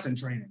 doing boxing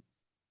training.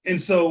 And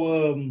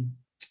so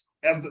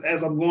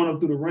as I'm going up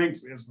through the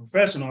ranks as a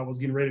professional, I was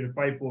getting ready to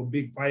fight for a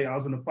big fight. I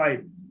was going to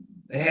fight.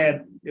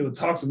 It would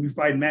talk to me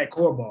fighting Matt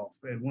Korobov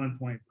at one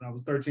point when I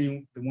was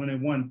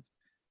 13-1-1.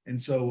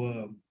 And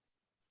so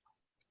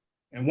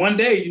and one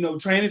day, you know,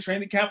 training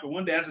camp, but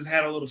one day I just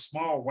had a little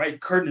small white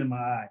curtain in my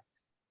eye.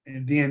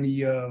 And then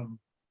the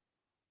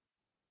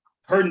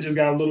curtain just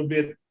got a little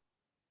bit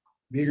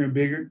bigger and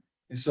bigger.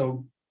 And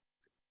so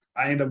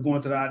I ended up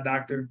going to the eye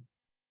doctor,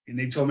 and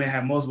they told me I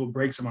had multiple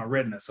breaks in my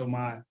retina. So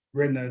I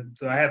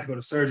had to go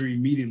to surgery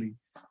immediately.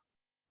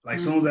 Like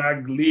as soon as I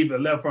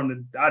left from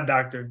the eye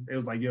doctor, it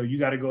was like, yo, you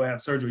got to go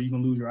have surgery. You're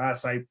going to lose your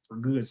eyesight for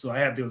good. So I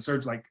had to do a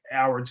surgery like an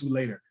hour or two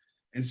later.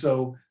 And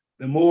so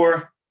the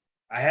more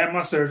I had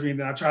my surgery, and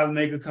then I tried to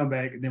make a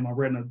comeback, and then my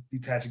retina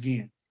detached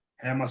again.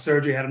 Had my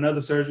surgery, had another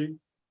surgery,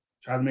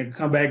 tried to make a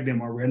comeback, then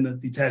my retina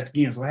detached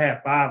again. So I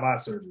had 5 eye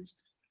surgeries.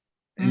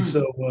 And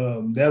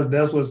so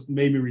that's what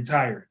made me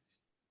retire.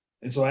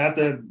 And so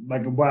after,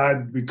 like,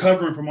 while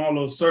recovering from all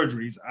those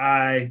surgeries,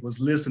 I was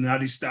listening.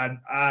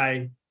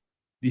 I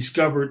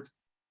discovered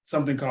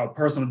something called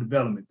personal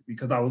development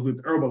because I was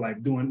with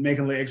Herbalife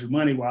making a little extra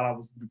money while I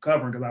was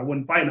recovering because I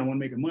wasn't fighting. I wasn't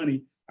making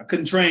money. I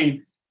couldn't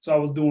train. So I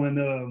was doing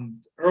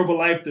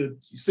Herbalife to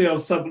sell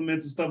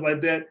supplements and stuff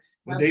like that.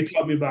 But they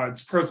taught me about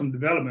personal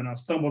development. I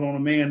stumbled on a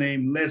man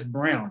named Les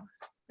Brown.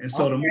 And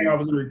so the more I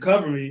was in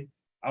recovery,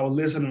 I was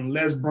listening to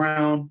Les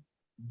Brown,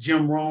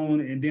 Jim Rohn,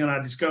 and then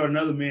I discovered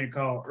another man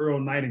called Earl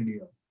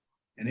Nightingale.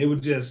 And they were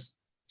just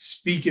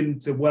speaking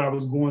to what I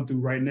was going through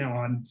right now.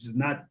 I'm just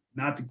not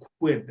to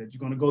quit, that you're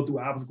going to go through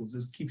obstacles,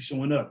 just keep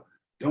showing up.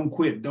 Don't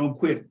quit.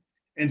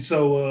 And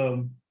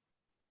so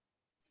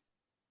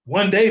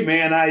one day,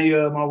 man,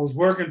 I was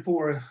working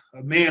for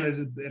a man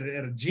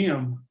at a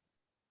gym,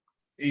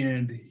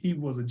 and he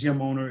was a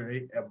gym owner,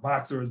 a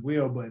boxer as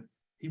well, but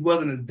he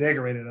wasn't as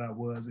decorated as I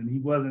was, and he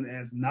wasn't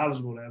as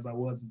knowledgeable as I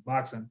was in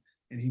boxing,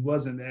 and he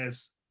wasn't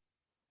as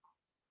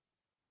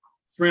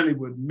friendly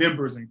with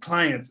members and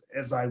clients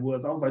as I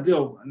was. I was like,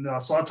 yo,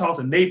 so I talked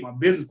to Nate, my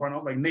business partner.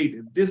 I was like, Nate,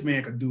 if this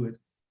man could do it,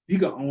 he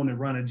could own and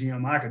run a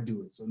gym, I could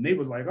do it. So Nate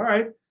was like, all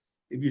right,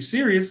 if you're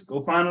serious, go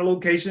find a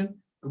location,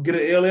 go get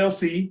an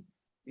LLC,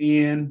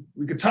 and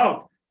we could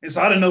talk. And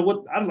so I didn't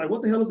know I was like,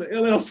 what the hell is an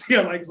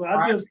LLC? Like, so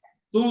I just,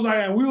 as soon as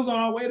and we was on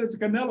our way to the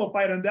Canelo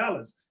fight in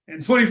Dallas. In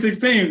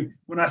 2016,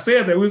 when I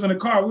said that, we was in the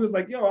car, we was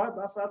like, yo, I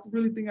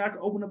really think I could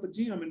open up a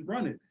gym and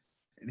run it.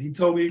 And he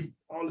told me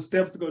all the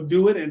steps to go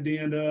do it. And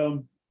then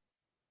the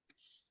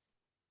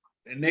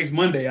next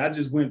Monday, I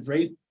just went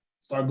straight,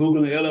 started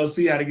Googling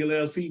LLC, how to get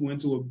LLC,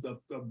 went to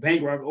a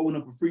bank where I could open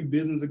up a free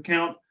business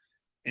account.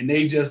 And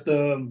they just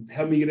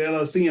helped me get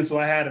LLC. And so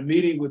I had a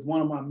meeting with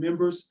one of my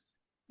members.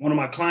 One of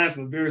my clients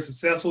was very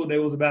successful. They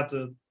was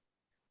going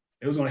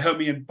to help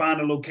me and find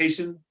a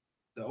location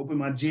to open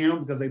my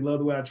gym because they love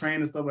the way I train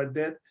and stuff like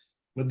that.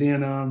 But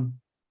then, and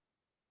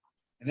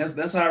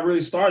that's how it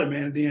really started,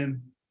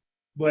 man.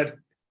 But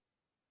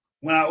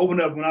when I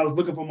was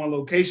looking for my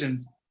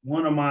locations,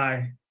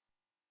 I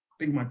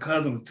think my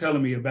cousin was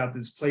telling me about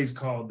this place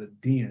called The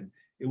Den.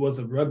 It was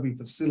a rugby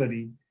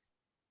facility.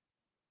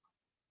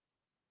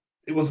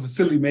 It was a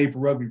facility made for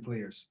rugby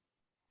players.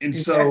 And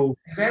is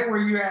that where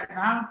you're at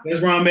now?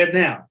 That's where I'm at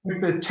now.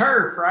 With the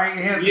turf, right?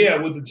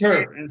 With the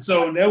turf. And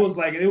so that was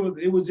like,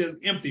 it was just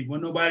empty.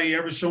 Wasn't nobody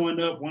ever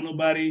showing up, wasn't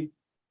nobody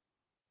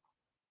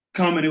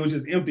coming, it was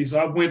just empty. So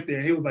I went there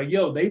and he was like,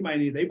 yo, they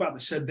about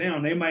to shut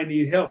down. They might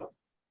need help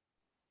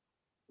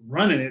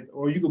running it,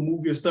 or you can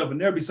move your stuff in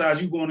there.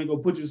 Besides you going to go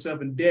put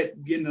yourself in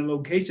debt, getting a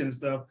location and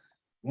stuff.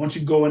 Why don't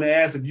you go and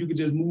ask if you could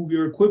just move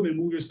your equipment,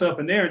 move your stuff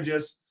in there and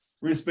just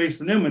rent space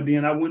for them. And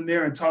then I went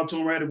there and talked to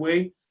them right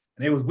away.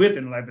 And they was with it.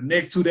 And like the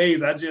next 2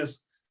 days,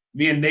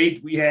 me and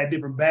Nate, we had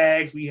different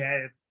bags. We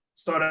had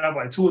started out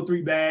like 2 or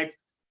 3 bags.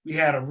 We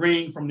had a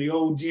ring from the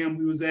old gym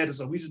we was at. And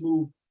so we just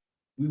moved.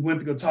 We went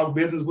to go talk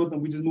business with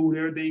them. We just moved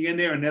everything in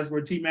there. And that's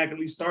where T-Mac at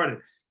least started.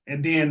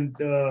 And then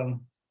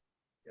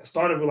I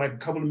started with like a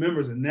couple of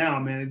members. And now,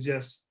 man, it's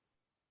just.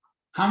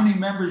 How many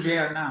members you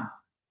have now?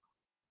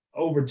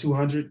 Over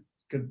 200.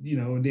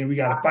 And then we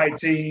got a fight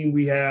team.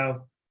 We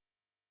have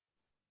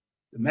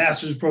the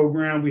master's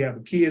program, we have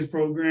a kids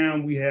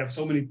program, we have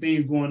so many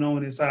things going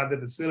on inside the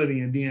facility.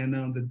 And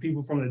then the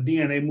people from the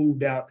Den, they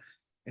moved out.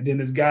 And then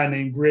this guy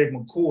named Greg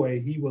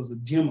McCoy, he was a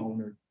gym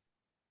owner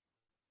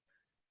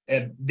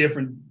at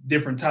different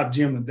top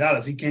gyms in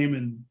Dallas. He came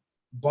and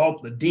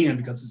bought the Den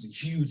because it's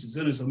a huge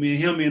facility. So me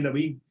and him ended up,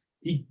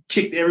 he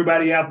kicked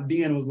everybody out the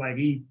Den. It was like,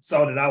 he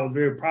saw that I was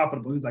very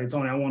profitable. He was like,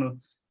 Tony, I want to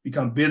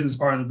become business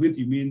partners with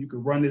you. Me and you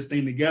could run this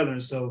thing together.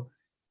 And so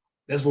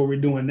that's what we're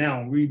doing now.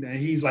 And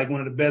he's like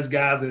one of the best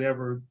guys that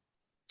ever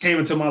came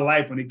into my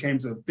life when it came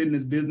to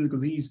fitness business,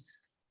 because he's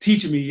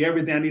teaching me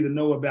everything I need to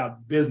know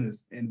about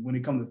business and when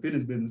it comes to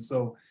fitness business.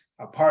 So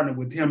I partnered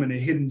with him in a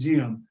hidden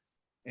gym.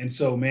 And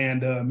so,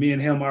 man, me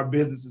and him, our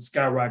business is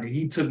skyrocketing.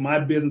 He took my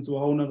business to a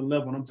whole nother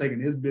level, and I'm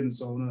taking his business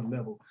to a whole nother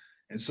level.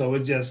 And so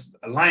it's just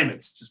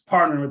alignments, just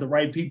partnering with the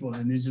right people,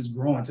 and it's just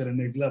growing to the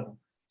next level.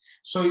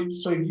 So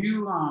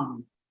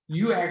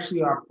you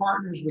actually are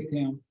partners with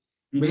him.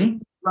 Mm-hmm.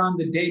 Run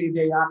the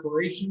day-to-day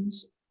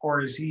operations,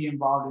 or is he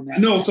involved in that?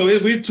 No, so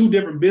we're 2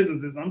 different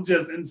businesses. I'm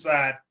just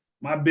inside.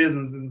 My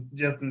business is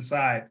just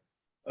inside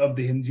of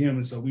the hidden gym,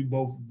 and so we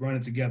both run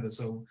it together.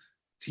 So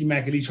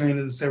T-Mac Elite Training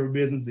is a separate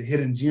business. The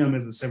hidden gym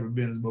is a separate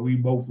business, but we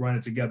both run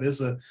it together.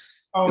 It's like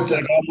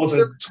almost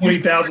a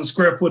 20,000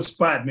 square foot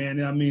spot,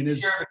 man. I mean,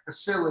 it's sharing a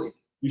facility.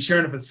 We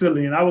sharing a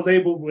facility, and I was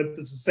able, with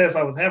the success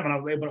I was having, I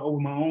was able to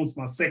open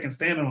my second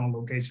standalone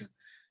location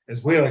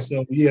as well.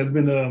 So yeah, it's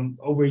been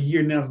over a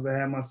year now since I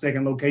had my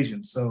second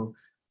location. So,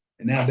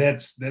 and now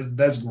that's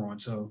growing.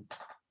 So,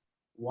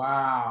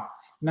 wow.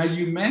 Now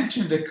you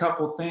mentioned a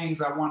couple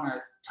things I want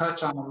to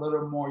touch on a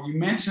little more. You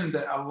mentioned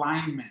the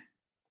alignment.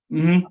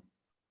 Mm-hmm.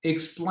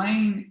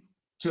 Explain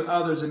to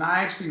others, and I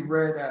actually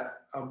read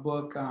a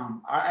book.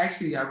 I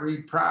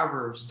read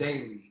Proverbs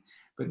daily,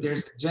 but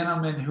there's a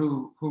gentleman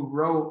who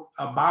wrote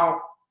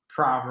about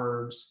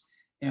Proverbs,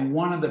 And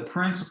one of the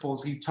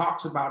principles he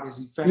talks about is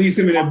effective. Please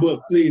send me that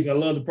book, please. I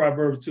love the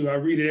Proverbs too. I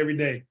read it every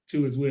day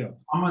too as well.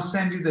 I'm gonna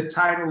send you the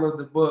title of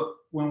the book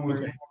when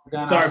we're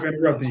done. Sorry for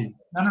interrupting you.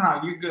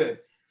 No, you're good.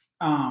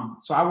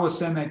 So I will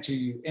send that to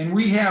you. And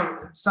we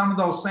have some of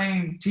those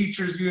same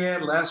teachers you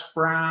had, Les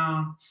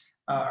Brown,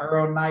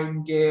 Earl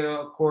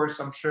Nightingale, of course,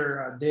 I'm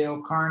sure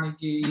Dale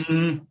Carnegie,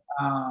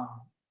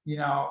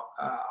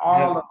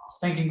 all of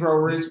Think and Grow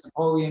Rich,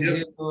 Napoleon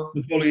Hill.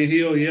 Napoleon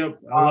Hill, yep.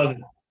 I love it.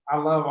 I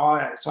love all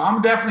that. So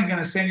I'm definitely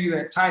going to send you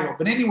that title.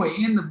 But anyway,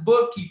 in the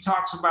book, he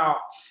talks about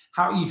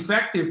how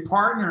effective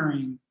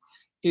partnering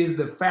is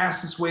the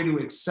fastest way to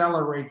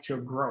accelerate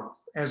your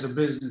growth as a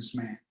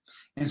businessman.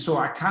 And so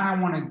I kind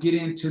of want to get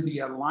into the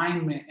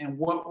alignment and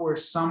what were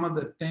some of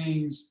the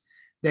things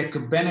that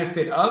could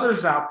benefit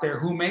others out there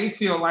who may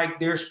feel like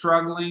they're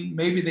struggling.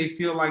 Maybe they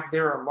feel like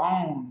they're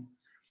alone.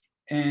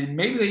 And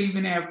maybe they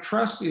even have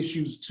trust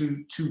issues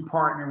to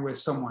partner with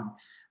someone.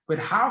 But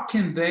how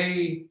can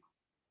they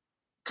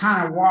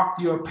kind of walk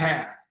your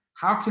path?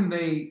 How can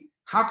they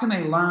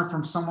learn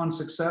from someone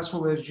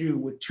successful as you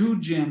with 2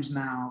 gyms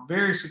now,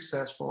 very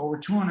successful, over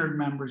 200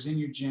 members in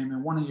your gym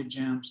and one of your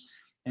gyms,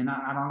 and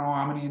I don't know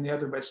how many in the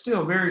other, but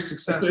still very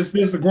successful.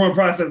 It's a growing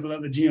process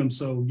of the gym,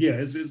 so yeah,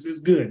 it's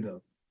good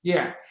though.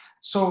 Yeah.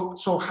 So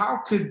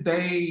how could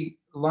they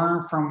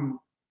learn from?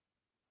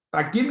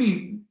 Like,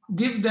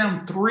 give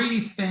them 3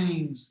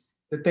 things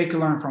that they can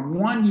learn from.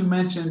 One, you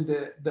mentioned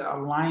the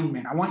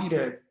alignment. I want you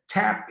to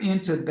tap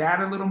into that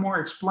a little more.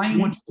 Explain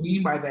what you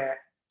mean by that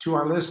to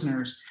our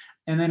listeners.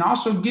 And then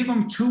also give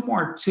them 2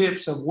 more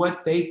tips of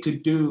what they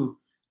could do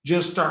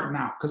just starting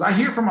out. Because I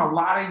hear from a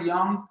lot of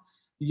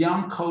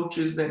young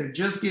coaches that are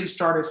just getting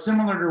started,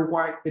 similar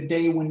to the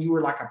day when you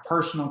were like a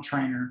personal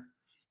trainer,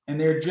 and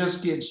they're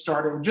just getting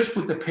started just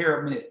with a pair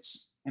of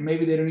mitts. And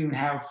maybe they don't even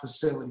have a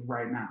facility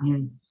right now.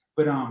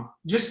 But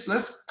just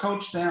let's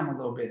coach them a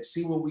little bit,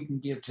 see what we can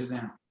give to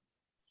them.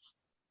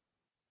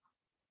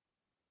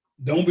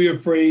 Don't be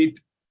afraid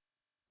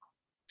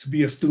to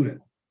be a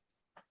student.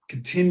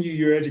 Continue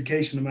your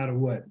education no matter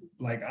what.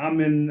 Like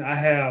I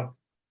have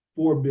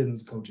 4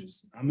 business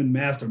coaches. I'm in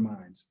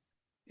masterminds.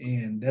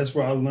 And that's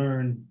where I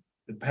learned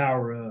the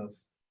power of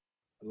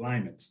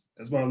alignments.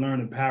 That's where I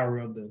learned the power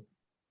of the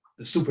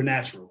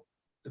supernatural,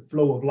 the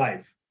flow of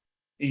life.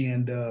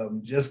 And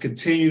just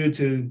continue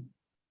to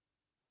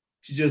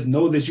just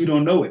know that you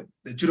don't know it,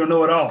 that you don't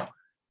know it all.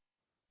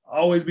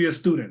 Always be a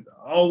student.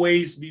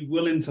 Always be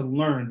willing to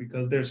learn,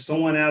 because there's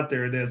someone out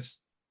there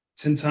that's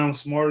 10 times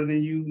smarter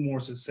than you, more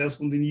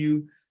successful than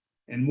you,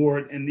 and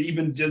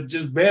even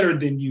just better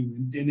than you.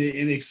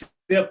 And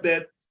accept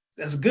that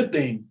that's a good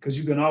thing, because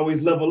you can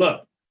always level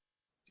up.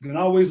 You can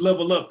always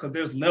level up, because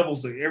there's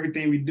levels of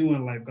everything we do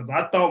in life. Because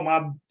I thought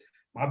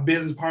my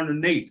business partner,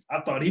 Nate, I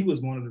thought he was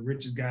one of the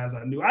richest guys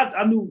I knew.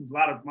 I knew a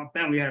lot of my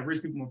family had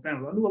rich people in my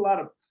family. I knew a lot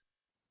of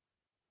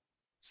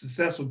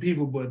successful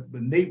people, but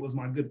Nate was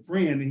my good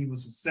friend, and he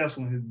was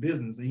successful in his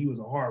business, and he was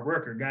a hard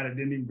worker, a guy that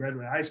didn't even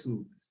graduate high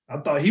school. I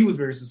thought he was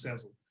very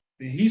successful.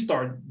 Then he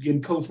started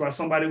getting coached by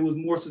somebody who was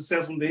more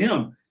successful than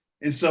him.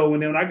 And so,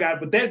 and then I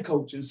got with that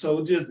coach, and so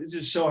it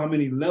just show how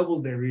many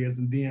levels there is.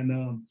 And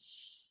then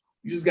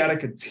you just got to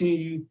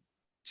continue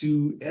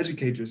to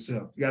educate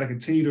yourself. You got to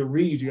continue to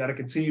read. You got to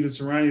continue to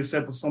surround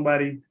yourself with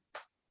somebody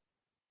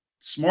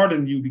smarter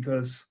than you,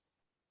 because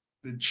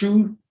the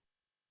true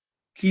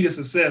key to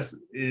success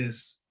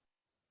is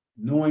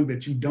knowing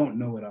that you don't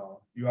know it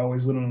all. You're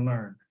always willing to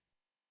learn,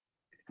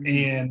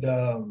 and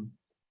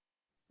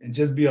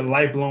just be a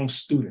lifelong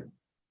student.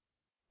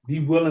 Be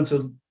willing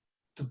to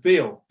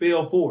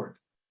fail forward.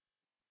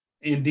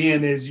 And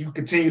then as you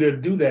continue to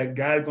do that,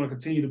 God's going to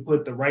continue to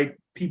put the right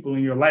people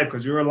in your life,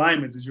 because your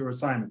alignments is your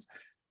assignments.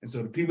 And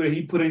so the people that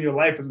he put in your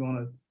life is going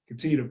to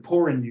continue to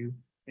pour in you,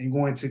 and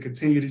going to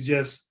continue to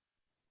just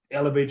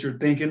elevate your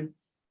thinking,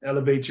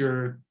 elevate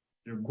your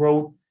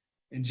growth,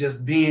 and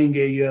just being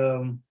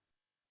and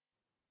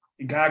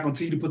God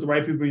continue to put the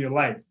right people in your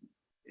life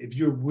if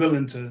you're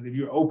willing to, if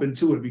you're open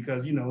to it.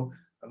 Because,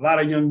 a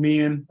lot of young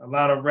men, a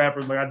lot of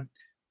rappers, a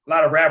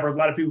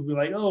lot of people be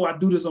like, oh, I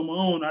do this on my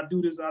own. I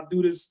do this,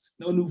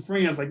 no new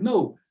friends. Like,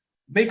 no,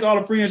 make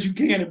all the friends you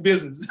can in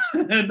business.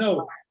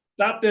 No,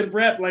 stop that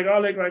rap, like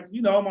all that,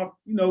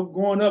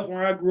 growing up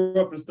where I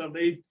grew up and stuff,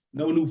 they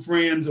no new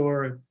friends,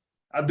 or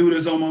I do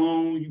this on my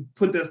own. You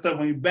put that stuff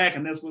on your back,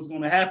 and that's what's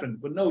going to happen.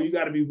 But no, you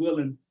got to be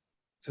willing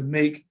to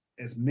make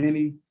as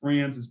many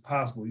friends as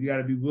possible. You got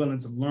to be willing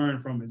to learn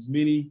from as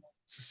many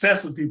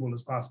successful people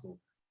as possible.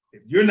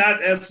 If you're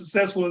not as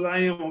successful as I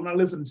am, I'm not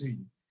listening to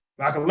you.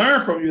 But I can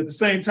learn from you at the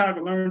same time. I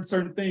can learn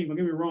certain things. Don't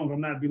get me wrong.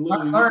 I'm not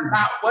belittling. Learn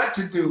not what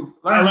to do.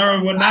 I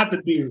learn what not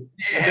to do.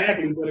 Yeah.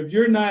 Exactly. But if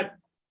you're not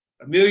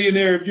a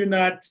millionaire, if you're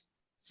not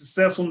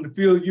successful in the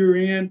field you're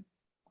in,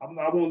 I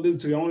won't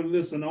listen to you. I only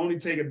listen. I only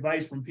take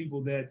advice from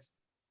people that's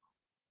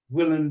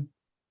willing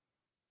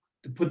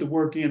to put the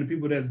work in, the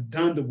people that's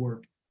done the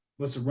work.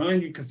 But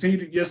continue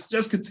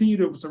to continue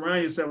to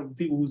surround yourself with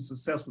people who's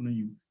successful than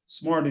you,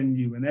 smarter than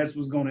you, and that's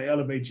what's going to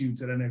elevate you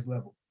to the next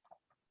level.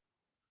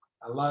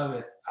 I love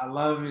it. I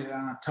love it.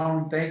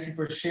 Tone, thank you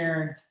for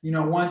sharing. You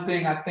know, one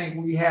thing I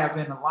think we have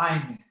in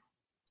alignment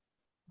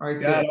right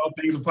there. God, all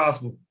things are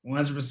possible,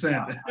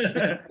 100%.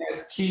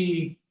 That's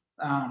key.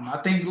 I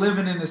think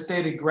living in a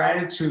state of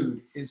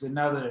gratitude is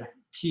another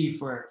key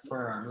for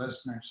our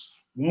listeners.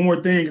 One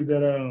more thing is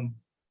that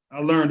I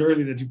learned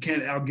earlier that you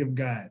can't outgive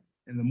God.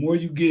 And the more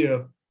you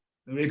give,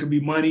 it could be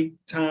money,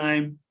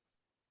 time,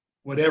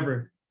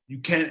 whatever, you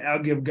can't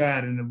outgive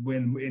God.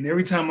 And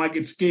every time I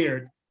get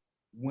scared,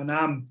 when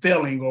I'm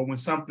failing or when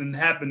something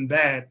happened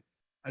bad,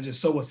 I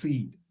just sow a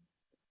seed.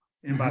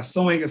 And by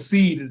sowing a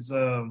seed is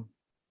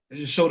it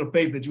just show the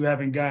faith that you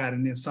have in God,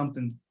 and then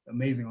something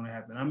amazing gonna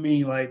happen. I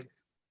mean, like,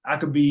 I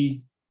could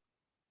be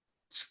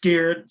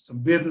scared, some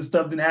business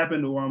stuff didn't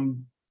happen, or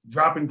I'm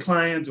dropping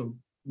clients, or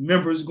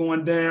members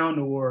going down,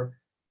 or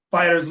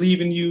fighters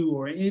leaving you,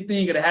 or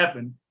anything could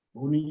happen.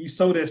 But when you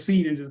sow that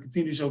seed and just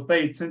continue to show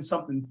faith, 10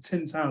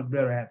 times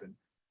better happen.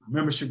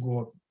 Membership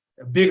go up,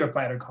 a bigger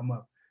fighter come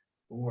up,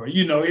 or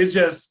it's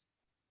just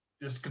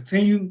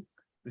continue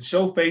to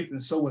show faith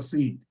and sow a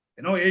seed.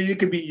 It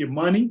could be your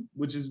money,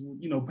 which is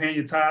paying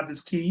your tithe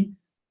is key,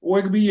 or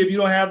it could be if you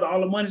don't have all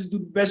the money, just do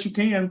the best you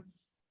can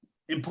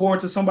and pour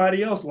into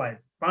somebody else's life.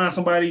 Find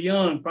somebody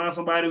young, find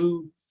somebody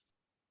who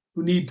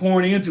need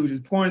pouring into,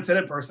 just pour into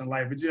that person's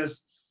life. It's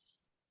just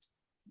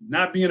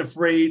not being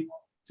afraid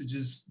to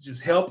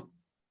just help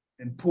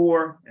and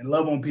pour and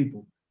love on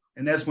people.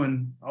 And that's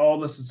when all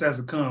the success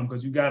will come,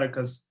 because you gotta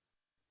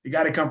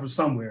come from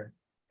somewhere.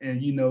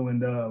 And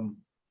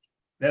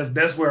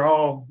that's where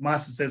all my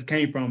success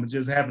came from, is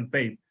just having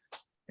faith.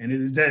 And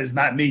it's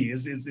not me.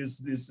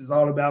 It's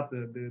all about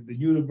the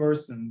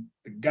universe and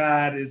the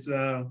God.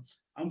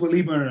 I'm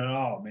believing in it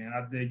all, man.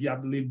 I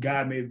believe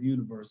God made the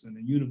universe, and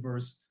the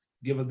universe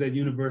give us that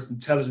universe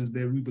intelligence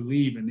that we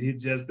believe in.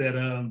 It's just that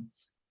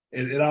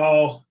it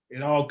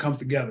all comes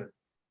together.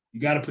 You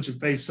got to put your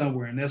faith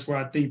somewhere, and that's where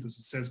I think the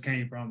success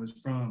came from. Is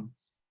from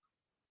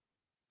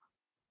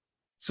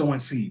sowing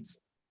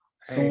seeds,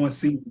 sowing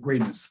seeds of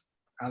greatness.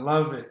 I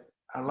love it.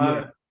 I love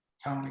it,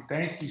 Tony.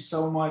 Thank you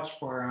so much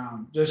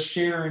for just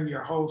sharing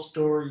your whole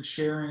story,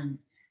 sharing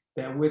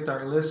that with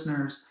our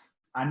listeners.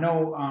 I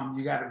know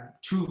you got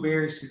 2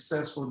 very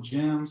successful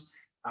gyms.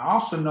 I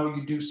also know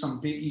you do some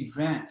big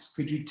events.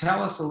 Could you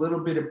tell us a little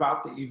bit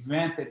about the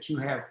event that you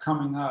have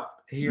coming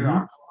up here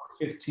on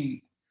October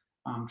 15th?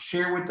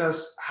 Share with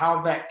us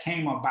how that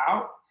came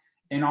about,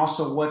 and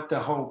also what the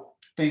whole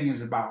thing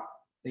is about,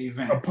 the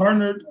event. I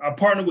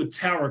partnered with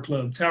Tower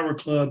Club. Tower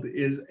Club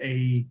is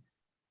a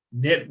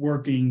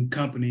networking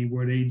company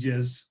where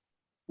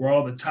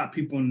all the top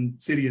people in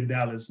the city of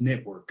Dallas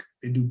network.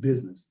 They do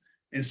business.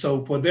 And so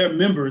for their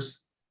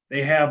members,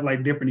 they have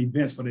like different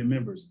events for their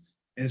members.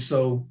 And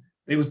so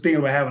they was thinking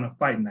about having a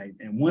fight night.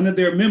 And one of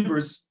their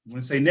members, when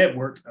I say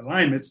network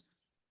alignments,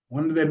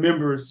 one of their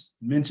members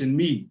mentioned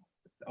me,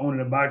 the owner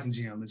of the boxing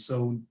gym. And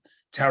so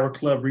Tower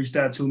Club reached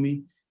out to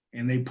me,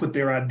 and they put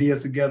their ideas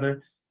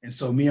together. And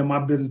so me and my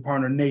business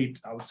partner, Nate,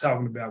 I was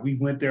talking about, we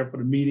went there for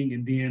the meeting,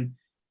 and then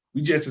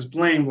we just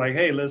explained like,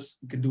 hey,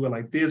 we could do it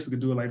like this, we could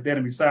do it like that.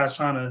 And besides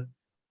trying to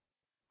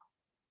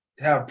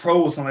have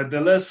pros, something like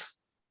that,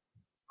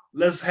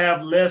 let's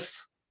have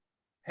less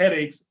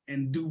headaches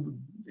and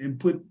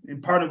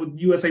partner with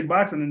USA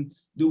Boxing and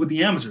do with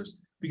the amateurs.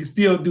 We can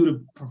still do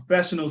the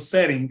professional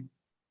setting,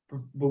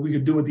 but we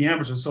could do with the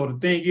amateurs. So the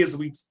thing is,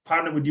 we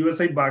partner with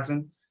USA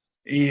Boxing,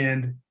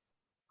 and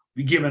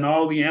we giving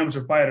all the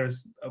amateur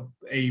fighters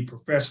a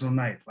professional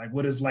night, like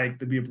what it's like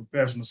to be a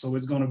professional. So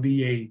it's going to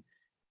be a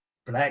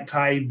black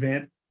tie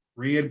event,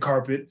 red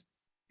carpet,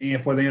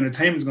 and for the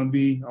entertainment, it's going to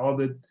be all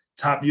the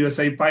top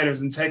USA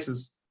fighters in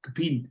Texas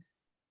competing.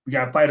 We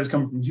got fighters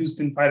coming from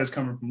Houston, fighters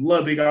coming from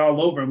Lubbock,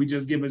 all over, and we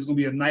just it's going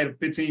to be a night of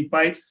 15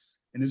 fights,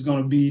 and it's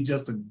going to be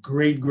just a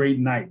great, great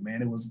night,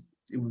 man. It was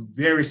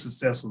very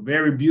successful,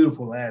 very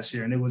beautiful last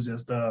year, and it was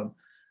just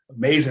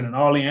amazing. And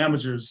all the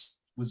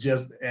amateurs was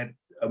just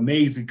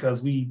amazed,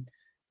 because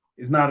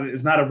it's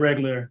not a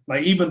regular,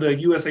 like, even the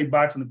USA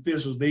Boxing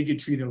officials, they get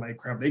treated like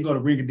crap. They go to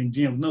ring-a-ding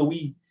gyms. No,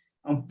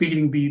 I'm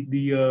feeding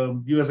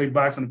the USA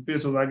Boxing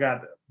officials. I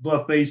got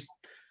buffet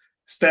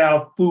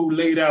style food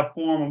laid out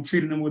for them. I'm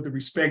treating them with the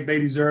respect they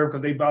deserve,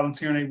 because they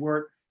volunteer their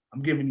work.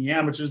 I'm giving the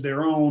amateurs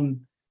their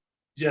own,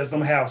 I'm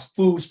gonna have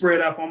food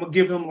spread out. I'm gonna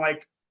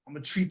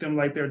treat them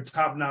like they're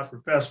top-notch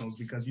professionals,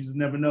 because you just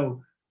never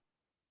know.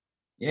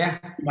 Yeah,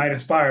 you might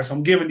inspire. So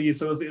I'm giving these.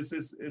 So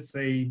it's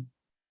a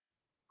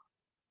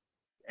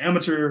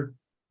amateur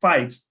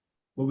fights,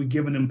 but we're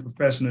giving them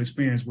professional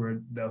experience, where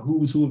the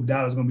who's who of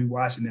Dallas is going to be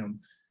watching them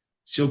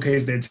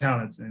showcase their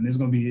talents, and it's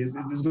going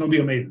to be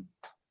amazing.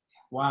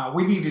 Wow,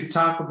 we need to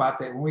talk about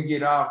that when we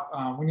get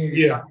off. We need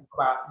to talk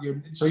about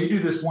so you do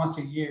this once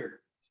a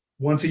year.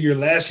 Once a year.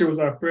 Last year was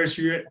our first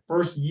year,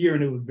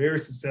 and it was very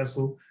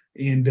successful.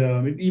 And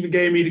it even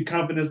gave me the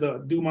confidence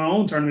to do my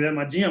own tournament at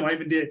my gym. I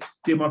even did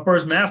my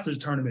first Masters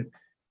tournament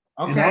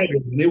in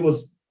August, and it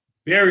was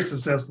very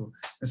successful.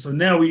 And so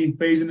now we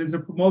phasing into the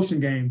promotion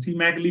game. T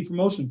Mac Elite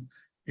Promotions.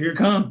 Here it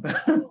comes.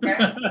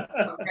 Okay.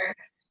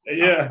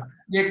 Yeah.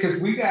 Yeah, because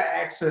we got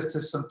access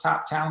to some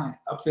top talent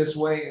up this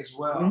way as Mhm.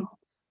 well.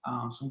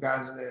 Some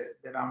guys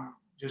that I'm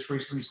just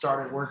recently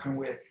started working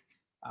with.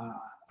 Uh,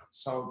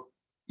 so,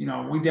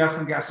 we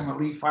definitely got some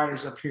elite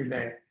fighters up here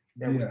that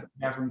we Yeah. can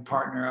definitely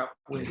partner up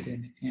with.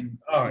 And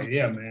Oh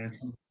yeah, man.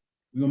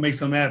 We're gonna make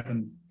something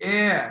happen.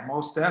 yeah,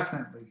 most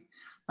definitely.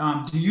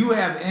 Do you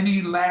have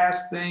any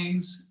last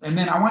things? And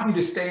then I want you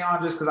to stay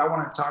on just because I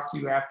want to talk to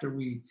you after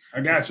we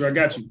I got you. I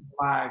got you.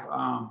 live.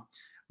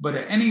 But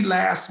any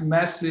last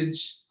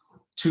message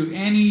to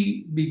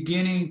any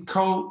beginning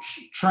coach,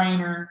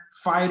 trainer,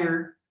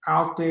 fighter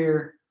out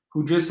there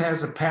who just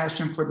has a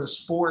passion for the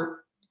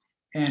sport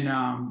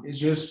and is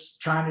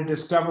just trying to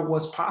discover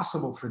what's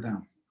possible for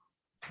them?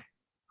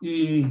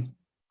 Mm,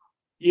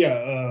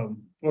 yeah.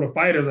 For the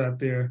fighters out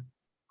there,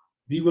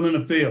 be willing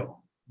to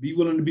fail. Be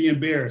willing to be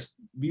embarrassed.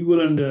 Be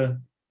willing to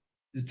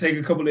just take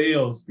a couple of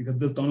L's because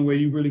that's the only way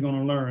you're really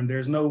gonna learn.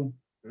 There's no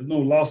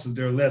losses,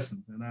 there are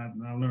lessons, and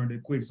I learned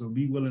it quick. So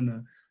be willing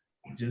to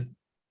just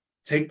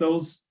take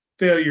those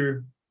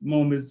failure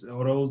moments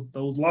or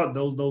those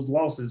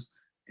losses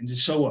and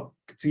just show up.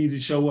 Continue to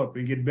show up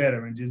and get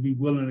better, and just be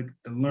willing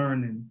to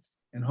learn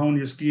and hone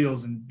your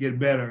skills and get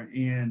better.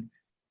 And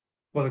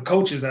for the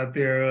coaches out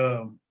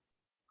there,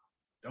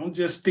 don't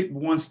just stick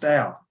with one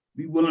style.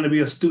 Be willing to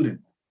be a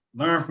student.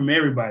 Learn from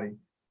everybody.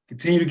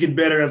 Continue to get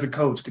better as a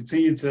coach.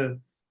 Continue to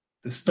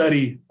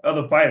study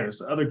other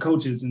fighters, other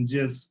coaches, and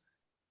just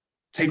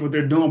take what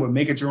they're doing, but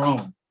make it your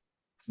own.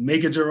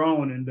 Make it your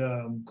own. And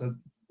because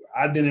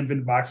I didn't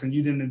invent boxing,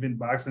 you didn't invent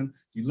boxing.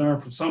 You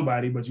learned from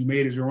somebody, but you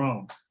made it your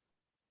own.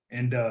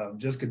 And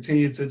just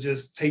continue to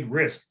just take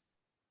risk.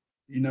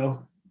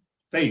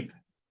 Faith.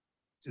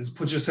 Just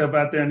put yourself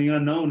out there in the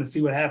unknown and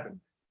see what happens.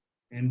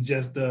 And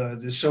just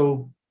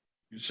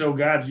show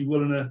God you're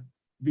willing to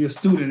be a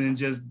student and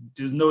just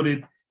know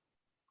that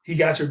he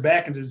got your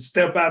back, and just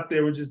step out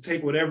there and just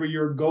take whatever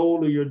your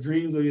goal or your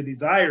dreams or your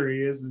desire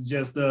is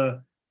just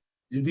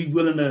be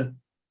willing to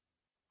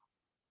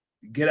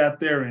get out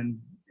there and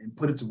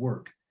put it to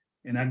work.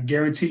 And I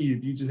guarantee you,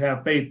 if you just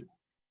have faith,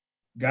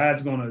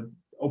 God's gonna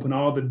open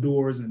all the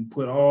doors and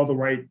put all the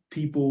right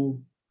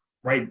people,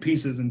 right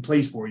pieces in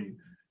place for you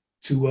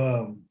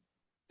to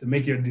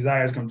make your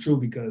desires come true,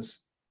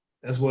 because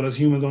that's what us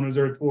humans on this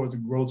earth for, is to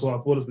grow to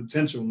our fullest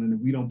potential. And if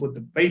we don't put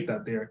the faith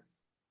out there,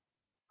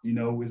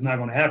 it's not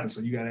going to happen.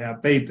 So you got to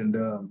have faith,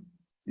 and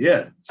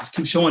yeah, just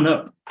keep showing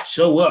up,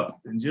 show up,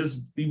 and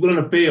just be willing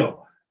to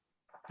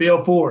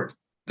fail forward.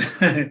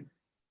 I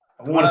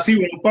want to see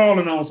what I'm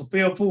falling on, so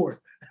fail forward.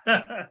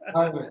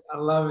 Love it. I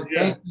love it. Yeah.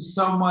 Thank you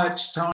so much, Tony.